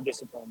super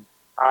disciplined.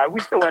 We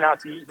still went out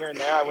to eat here and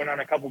there. I went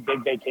on a couple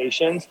big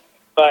vacations,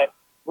 but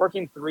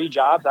working 3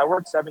 jobs, I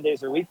worked 7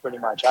 days a week pretty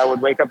much. I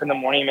would wake up in the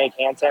morning, make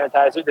hand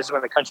sanitizer. This is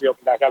when the country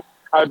opened back up.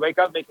 I would wake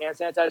up, make hand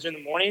sanitizer in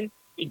the morning,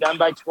 be done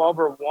by 12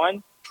 or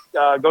 1,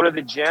 go to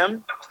the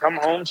gym, come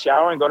home,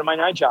 shower, and go to my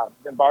night job.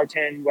 Then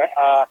bartend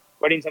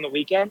weddings on the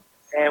weekend.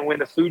 And when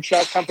the food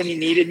truck company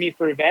needed me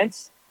for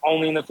events,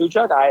 only in the food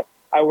truck,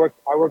 I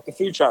worked the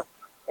food truck.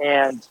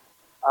 And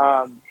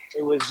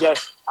it was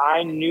just,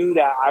 I knew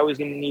that I was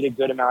going to need a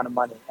good amount of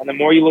money. And the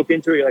more you look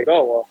into it, you're like,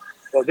 oh,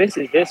 well, this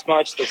is this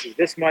much, this is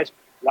this much,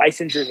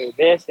 licenses are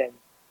this, and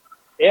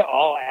it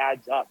all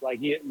adds up. Like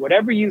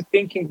whatever you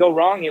think can go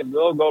wrong, it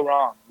will go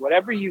wrong.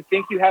 Whatever you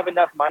think you have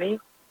enough money,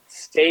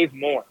 save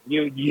more.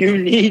 You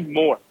need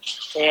more.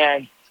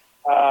 And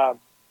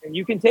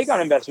you can take on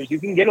investors. You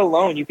can get a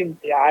loan. You can.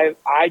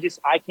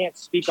 I can't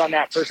speak on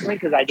that personally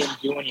because I didn't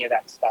do any of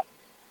that stuff.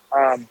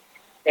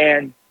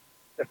 And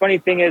the funny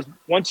thing is,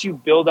 once you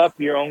build up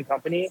your own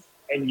company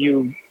and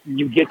you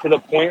get to the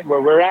point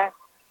where we're at,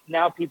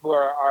 now people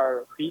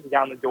are beating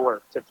down the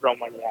door to throw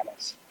money at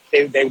us.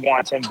 They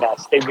want to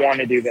invest. They want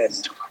to do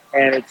this.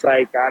 And it's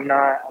like, I'm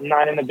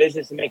not in the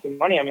business of making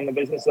money. I'm in the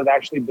business of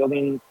actually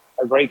building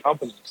a great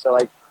company. So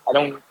like, I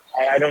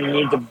don't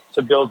need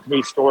to build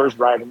 3 stores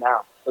right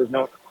now. There's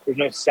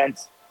no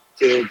sense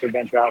to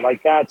venture out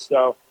like that.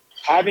 So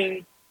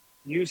having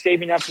you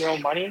saving up your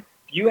own money,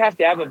 you have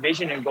to have a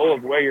vision and goal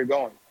of where you're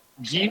going.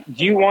 Do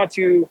you want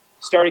to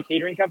start a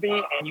catering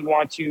company and you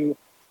want to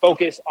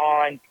focus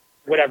on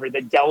whatever,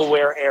 the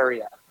Delaware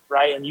area,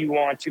 right? And you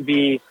want to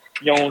be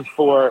known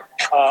for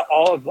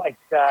all of like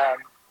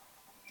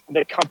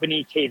the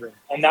company catering,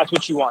 and that's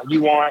what you want.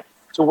 You want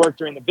to work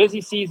during the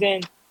busy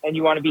season, and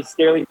you want to be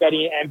fairly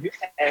steady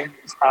and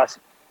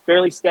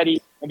fairly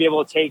steady and be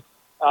able to take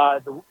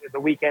the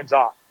weekends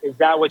off. Is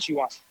that what you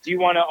want? Do you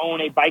want to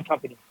own a bike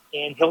company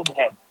in Hilton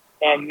Head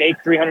and make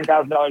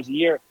 $300,000 a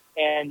year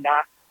and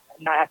not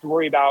have to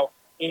worry about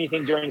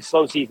anything during the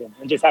slow season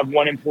and just have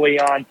one employee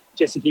on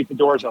just to keep the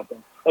doors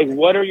open? Like,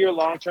 what are your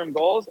long-term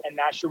goals? And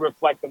that should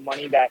reflect the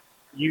money that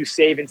you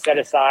save and set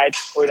aside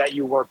or that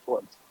you work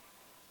towards.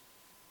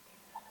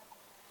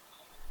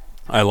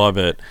 I love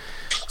it.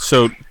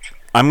 So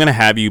I'm going to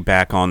have you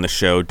back on the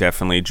show,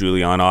 definitely,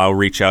 Giuliano. I'll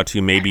reach out to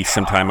you maybe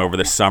sometime over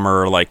the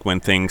summer, like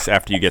when things,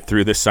 after you get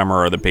through the summer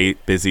or the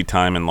busy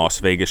time in Las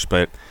Vegas.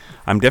 But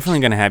I'm definitely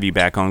going to have you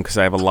back on because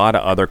I have a lot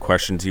of other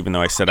questions, even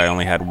though I said I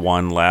only had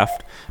one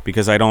left,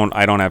 because I don't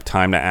have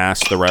time to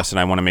ask the rest, and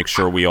I want to make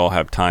sure we all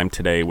have time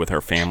today with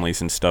our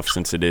families and stuff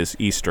since it is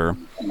Easter.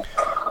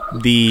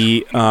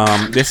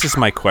 This is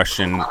my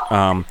question.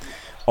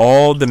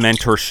 All the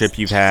mentorship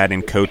you've had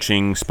in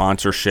coaching,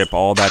 sponsorship,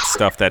 all that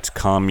stuff that's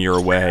come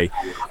your way,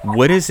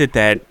 what is it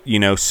that,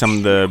 some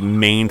of the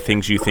main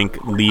things you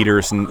think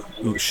leaders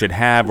should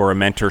have or a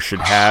mentor should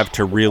have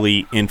to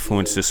really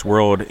influence this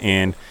world?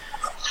 And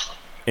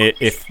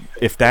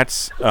if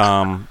that's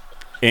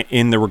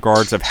in the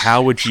regards of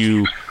how would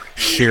you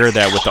share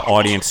that with the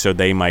audience so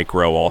they might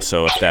grow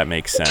also, if that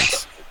makes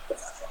sense?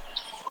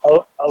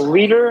 A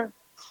leader,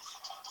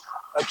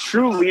 a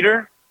true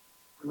leader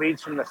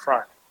leads from the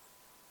front.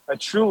 A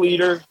true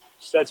leader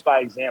sets by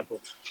example.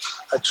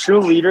 A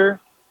true leader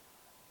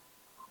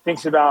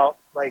thinks about,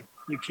 like,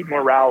 you keep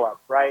morale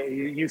up, right?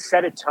 You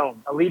set a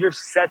tone. A leader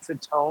sets a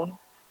tone,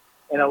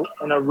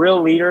 and a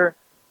real leader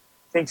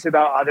thinks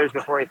about others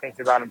before he thinks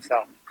about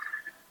himself.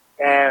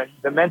 And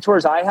the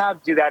mentors I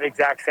have do that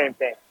exact same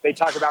thing. They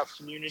talk about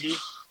community.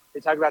 They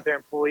talk about their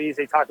employees.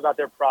 They talk about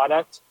their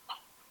product.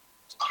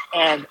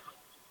 And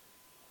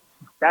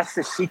that's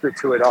the secret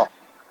to it all.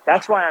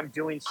 That's why I'm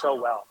doing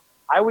so well.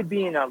 I would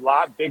be in a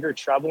lot bigger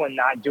trouble and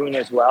not doing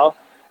as well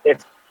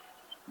if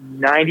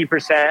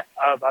 90%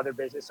 of other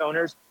business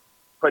owners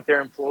put their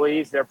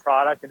employees, their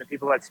product, and the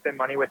people that spend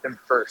money with them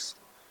first.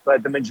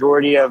 But the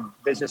majority of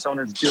business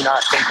owners do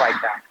not think like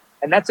that.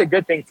 And that's a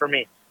good thing for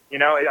me. You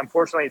know,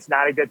 unfortunately, it's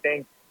not a good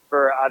thing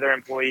for other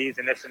employees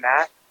and this and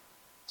that.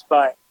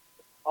 But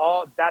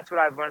that's what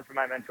I've learned from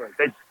my mentors.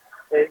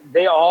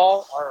 They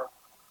all are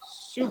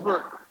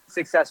super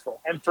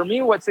successful. And for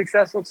me, what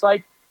success looks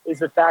like is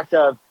the fact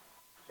of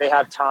they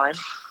have time.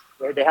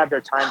 They have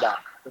their time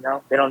back. You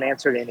know, they don't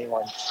answer to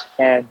anyone.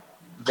 And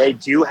they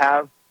do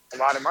have a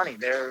lot of money.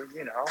 They're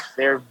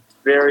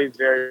very,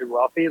 very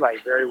wealthy,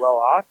 like very well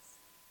off.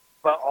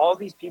 But all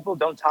these people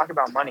don't talk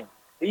about money.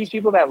 These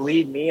people that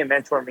lead me and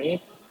mentor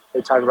me,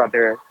 they talk about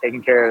their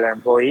taking care of their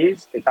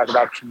employees. They talk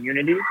about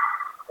community,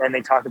 and they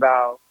talk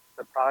about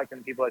the product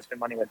and the people that spend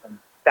money with them.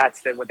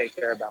 That's what they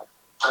care about.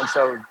 And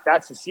so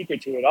that's the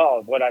secret to it all.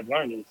 Of what I've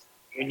learned is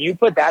when you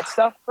put that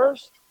stuff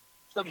first,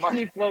 the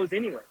money flows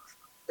anyways.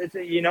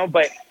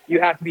 But you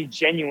have to be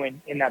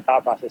genuine in that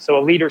thought process. So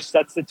a leader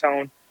sets the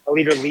tone, a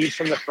leader leads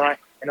from the front,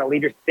 and a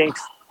leader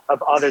thinks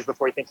of others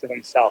before he thinks of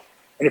himself.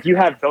 And if you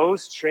have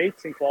those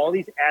traits and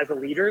qualities as a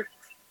leader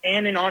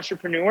and an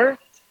entrepreneur,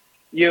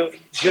 you'll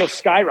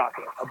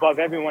skyrocket above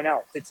everyone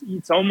else.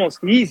 It's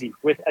almost easy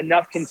with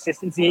enough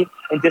consistency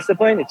and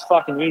discipline. It's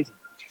fucking easy.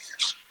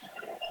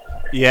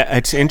 Yeah,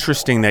 it's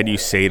interesting that you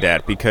say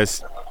that,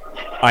 because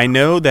I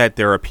know that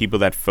there are people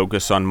that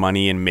focus on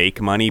money and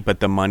make money, but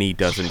the money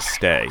doesn't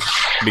stay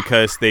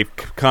because they've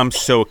become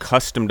so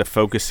accustomed to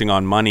focusing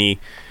on money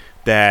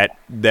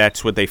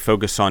that's what they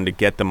focus on to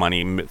get the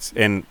money.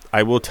 And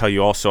I will tell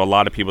you also, a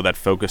lot of people that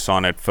focus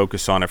on it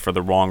for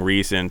the wrong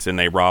reasons, and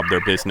they rob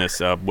their business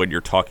of what you're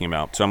talking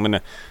about. So I'm going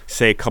to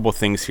say a couple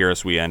things here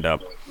as we end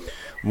up.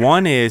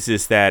 One is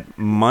that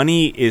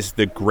money is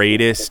the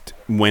greatest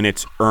when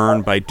it's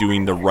earned by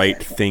doing the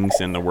right things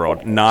in the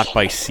world, not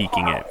by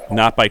seeking it,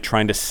 not by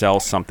trying to sell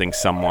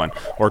someone,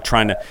 or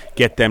trying to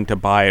get them to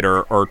buy it,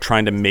 or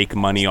trying to make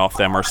money off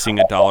them, or seeing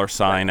a dollar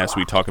sign as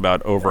we talk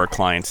about over a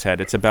client's head.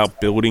 It's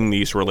about building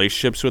these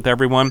relationships with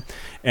everyone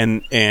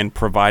and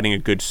providing a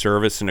good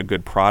service and a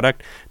good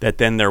product that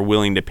then they're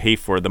willing to pay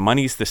for. The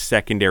money's the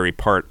secondary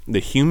part. The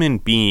human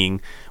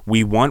being,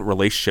 we want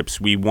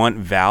relationships. We want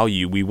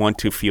value. We want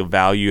to feel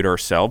valued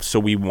ourselves. So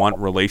we want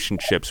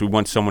relationships. We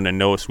want someone to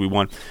know us. We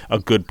want a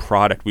good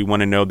product. We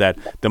want to know that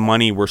the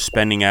money we're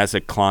spending as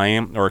a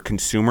client or a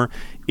consumer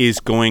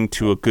is going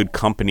to a good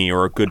company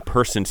or a good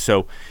person.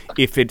 So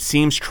if it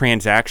seems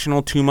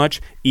transactional too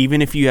much,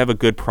 even if you have a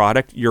good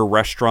product, your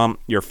restaurant,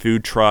 your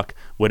food truck,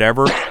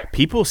 whatever,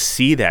 people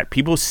see that.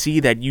 People see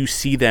that you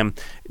see them,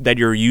 that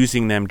you're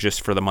using them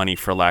just for the money,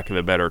 for lack of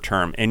a better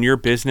term. And your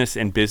business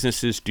and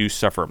businesses do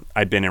suffer.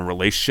 I've been in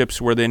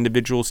relationships where the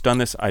individual's done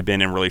this. I've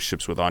been in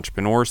relationships with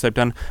entrepreneurs that have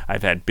done.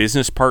 I've had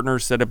business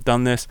partners that have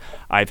done this.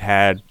 I've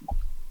had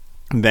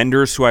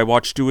vendors who I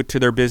watch do it to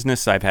their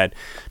business. I've had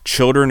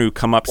children who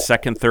come up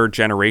second, third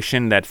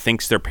generation that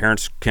thinks their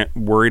parents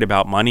worried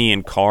about money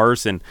and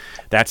cars, and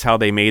that's how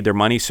they made their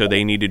money, so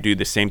they need to do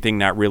the same thing,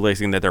 not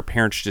realizing that their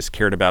parents just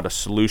cared about a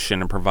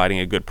solution and providing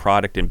a good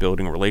product and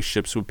building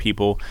relationships with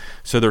people.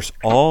 So there's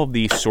all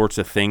these sorts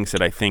of things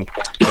that I think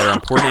that are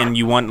important, and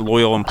you want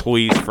loyal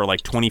employees for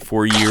like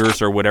 24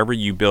 years or whatever.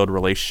 You build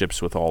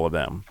relationships with all of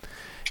them.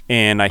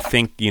 And I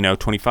think,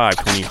 25,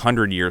 20,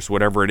 100 years,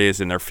 whatever it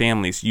is, in their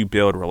families, you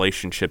build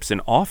relationships.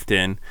 And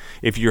often,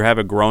 if you have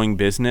a growing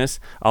business,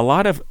 a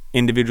lot of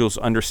individuals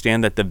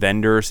understand that the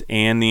vendors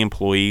and the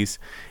employees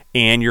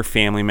and your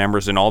family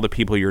members and all the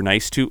people you're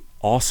nice to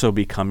also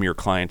become your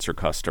clients or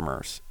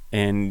customers.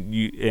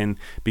 And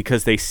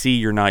because they see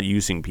you're not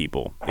using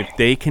people. If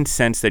they can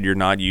sense that you're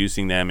not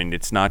using them, and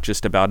it's not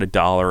just about a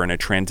dollar and a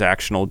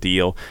transactional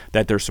deal,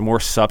 that there's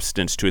more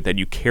substance to it, that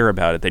you care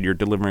about it, that you're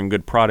delivering a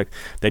good product,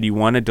 that you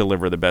want to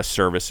deliver the best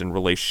service and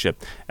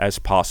relationship as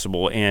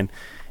possible. And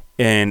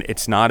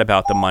it's not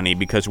about the money,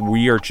 because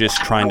we are just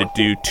trying to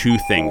do two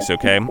things,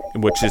 okay,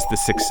 which is the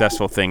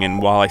successful thing.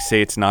 And while I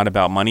say it's not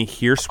about money,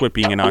 here's what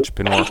being an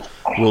entrepreneur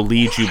will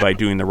lead you by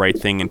doing the right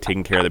thing and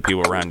taking care of the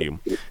people around you.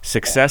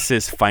 Success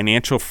is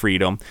financial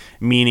freedom,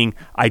 meaning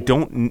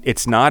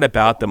it's not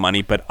about the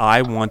money, but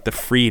I want the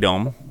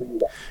freedom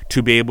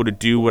to be able to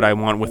do what I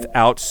want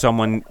without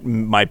someone,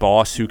 my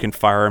boss, who can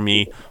fire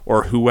me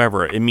or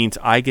whoever. It means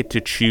I get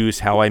to choose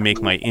how I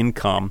make my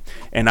income,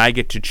 and I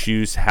get to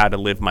choose how to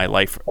live my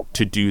life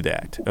to do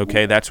that.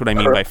 Okay, that's what I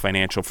mean by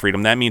financial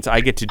freedom. That means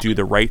I get to do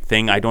the right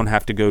thing. I don't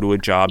have to go to a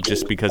job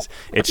just because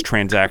it's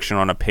transaction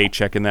on a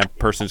paycheck and that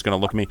person's going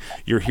to look at me.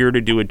 You're here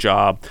to do a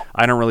job.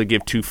 I don't really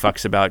give two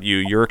fucks about you.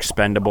 You're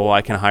expendable.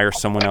 I can hire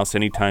someone else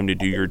anytime to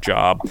do your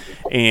job,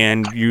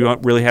 and you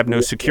don't really have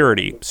no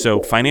security.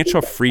 So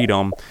financial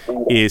freedom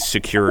is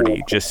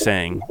security, just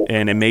saying.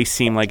 And it may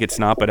seem like it's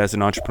not, but as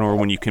an entrepreneur,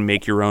 when you can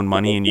make your own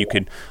money and you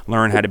can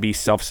learn how to be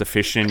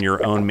self-sufficient,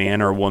 your own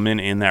man or woman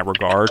in that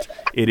regard,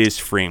 it is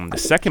freeing. The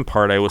second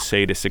part I will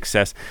say to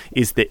success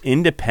is the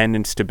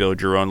independence to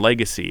build your own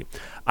legacy.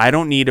 I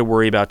don't need to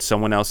worry about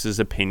someone else's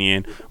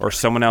opinion or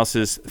someone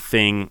else's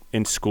thing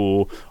in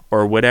school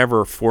or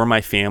whatever for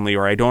my family,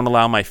 or I don't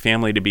allow my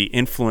family to be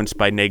influenced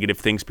by negative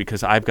things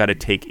because I've got to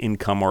take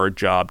income or a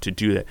job to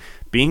do that.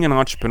 Being an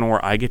entrepreneur,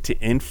 I get to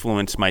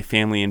influence my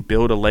family and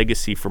build a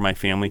legacy for my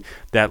family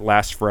that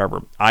lasts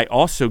forever. I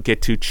also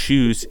get to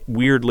choose,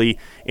 weirdly,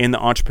 in the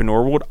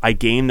entrepreneur world, I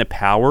gain the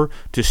power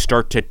to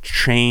start to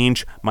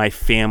change my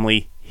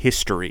family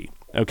history,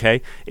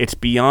 okay? It's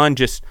beyond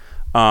just,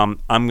 I'm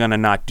going to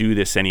not do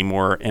this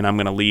anymore and I'm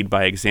going to lead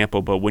by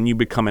example. But when you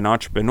become an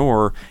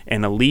entrepreneur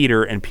and a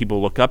leader and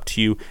people look up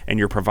to you and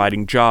you're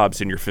providing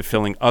jobs and you're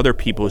fulfilling other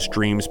people's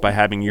dreams by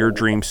having your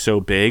dreams so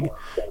big,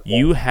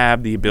 you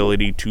have the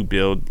ability to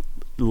build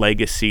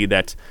legacy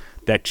that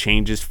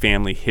changes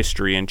family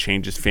history and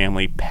changes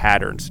family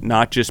patterns,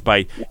 not just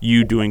by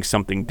you doing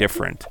something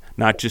different,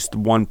 not just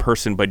one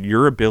person, but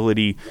your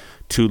ability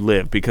to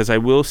live. Because I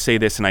will say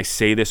this, and I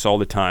say this all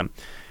the time,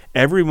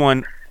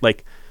 everyone,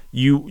 like,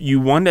 you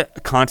want to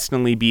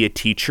constantly be a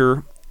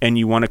teacher and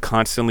you want to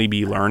constantly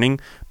be learning,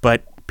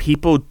 but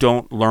people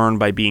don't learn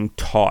by being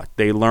taught.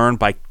 They learn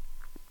by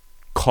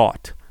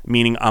caught,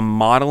 meaning I'm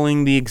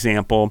modeling the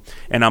example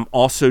and I'm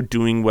also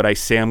doing what I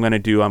say I'm going to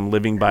do. I'm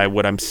living by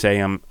what I'm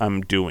saying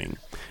I'm doing.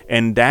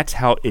 And that's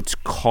how it's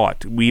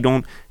caught. We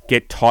don't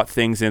get taught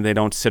things and they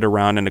don't sit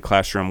around in a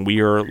classroom. We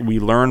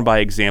learn by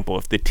example.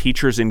 If the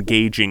teacher's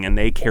engaging and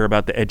they care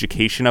about the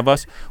education of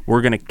us,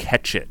 we're going to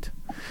catch it.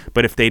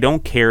 But if they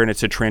don't care and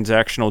it's a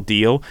transactional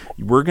deal,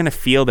 we're going to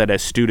feel that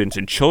as students.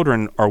 And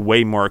children are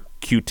way more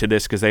acute to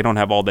this because they don't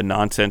have all the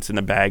nonsense and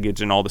the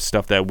baggage and all the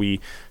stuff that we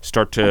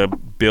start to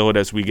build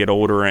as we get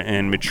older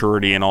and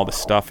maturity and all the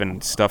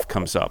stuff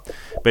comes up.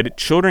 But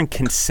children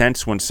can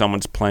sense when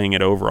someone's playing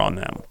it over on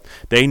them.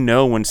 They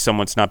know when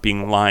someone's not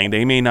being lying.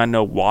 They may not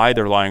know why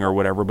they're lying or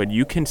whatever, but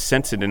you can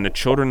sense it. And the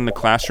children in the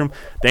classroom,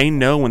 they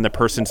know when the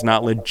person's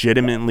not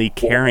legitimately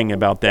caring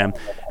about them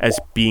as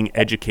being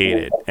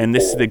educated. And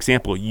this is the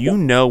example. You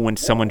know when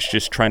someone's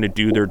just trying to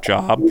do their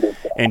job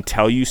and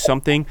tell you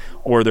something,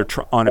 or they're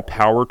on a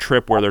power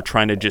trip where they're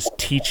trying to just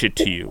teach it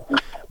to you.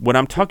 What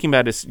I'm talking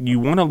about is you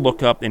want to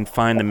look up and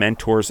find the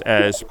mentors,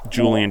 as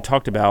Giuliano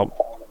talked about,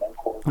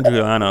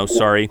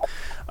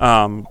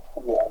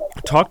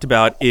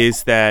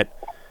 is that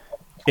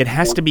it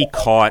has to be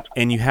caught,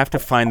 and you have to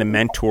find the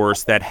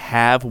mentors that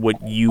have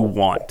what you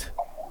want.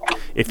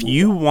 If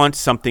you want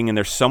something and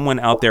there's someone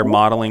out there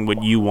modeling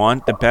what you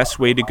want, the best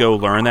way to go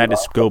learn that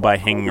is go by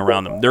hanging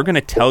around them. They're going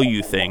to tell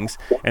you things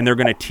and they're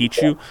going to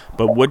teach you,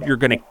 but what you're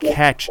going to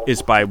catch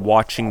is by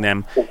watching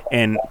them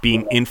and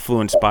being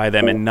influenced by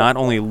them, and not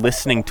only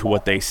listening to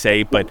what they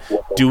say, but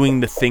doing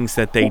the things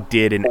that they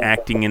did and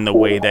acting in the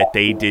way that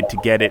they did to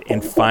get it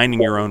and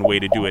finding your own way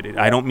to do it.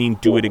 I don't mean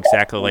do it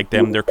exactly like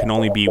them. There can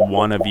only be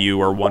one of you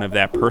or one of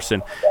that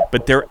person,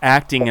 but they're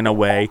acting in a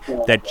way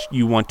that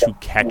you want to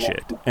catch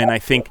it. And I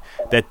think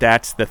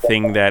that's the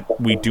thing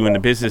that we do in the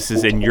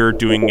businesses, and you're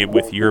doing it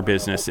with your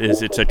business,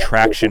 is it's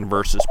attraction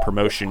versus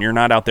promotion. You're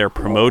not out there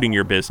promoting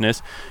your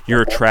business.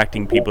 You're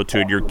attracting people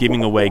to it. You're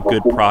giving away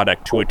good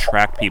product to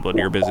attract people to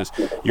your business.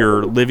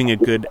 You're living a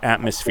good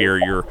atmosphere.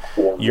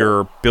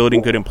 You're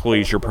building good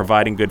employees. You're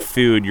providing good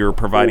food. You're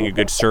providing a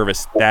good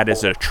service. That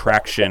is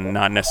attraction,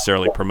 not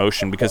necessarily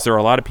promotion, because there are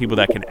a lot of people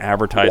that can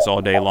advertise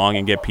all day long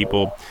and get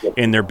people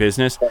in their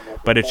business,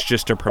 but it's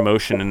just a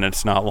promotion and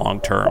it's not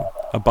long term.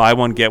 A buy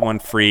one, get one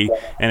free,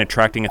 and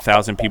attracting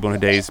 1,000 people in a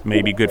day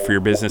may be good for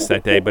your business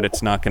that day, but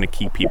it's not going to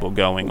keep people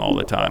going all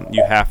the time.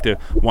 You have to,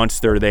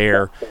 once they're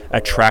there,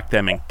 attract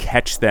them and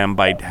catch them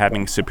by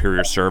having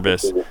superior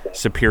service,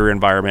 superior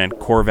environment,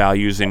 core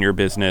values in your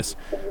business,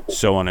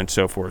 so on and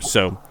so forth.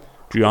 So,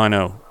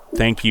 Giuliano,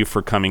 thank you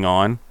for coming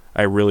on.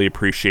 I really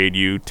appreciate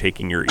you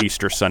taking your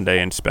Easter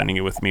Sunday and spending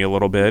it with me a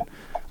little bit,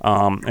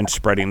 and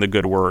spreading the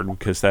good word,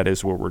 because that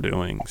is what we're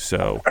doing.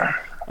 So,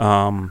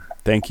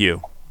 thank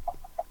you.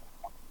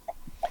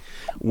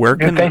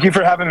 Thank you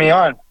for having me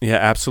on. Yeah,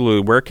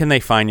 absolutely. Where can they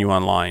find you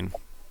online?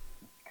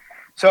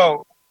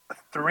 So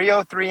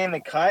 303 in the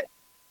cut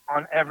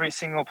on every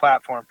single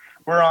platform.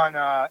 We're on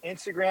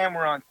Instagram,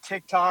 we're on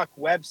TikTok,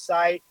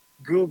 website,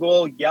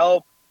 Google,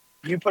 Yelp.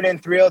 You put in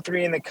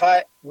 303 in the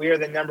cut, we are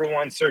the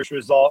 #1 search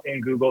result in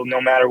Google,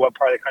 no matter what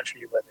part of the country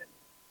you live in.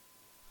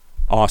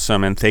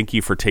 Awesome, and thank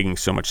you for taking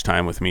so much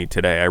time with me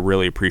today. I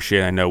really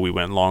appreciate it. I know we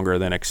went longer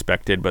than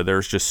expected, but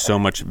there's just so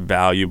much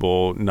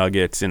valuable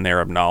nuggets in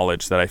there of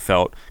knowledge that I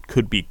felt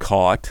could be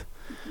caught.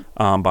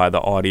 by the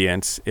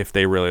audience if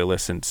they really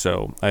listened.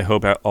 So I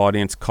hope our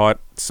audience caught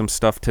some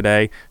stuff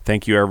today.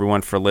 Thank you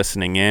everyone for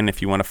listening in.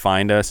 If you want to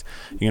find us,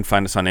 you can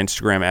find us on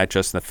Instagram at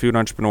Just the Food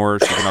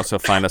Entrepreneurs. You can also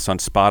find us on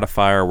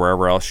Spotify or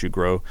wherever else you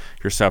grow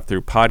yourself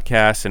through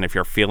podcasts. And if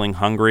you're feeling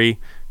hungry,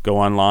 go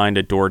online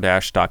to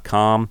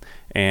DoorDash.com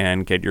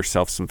and get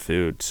yourself some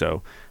food.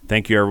 So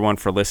thank you everyone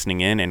for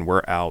listening in, and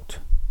we're out.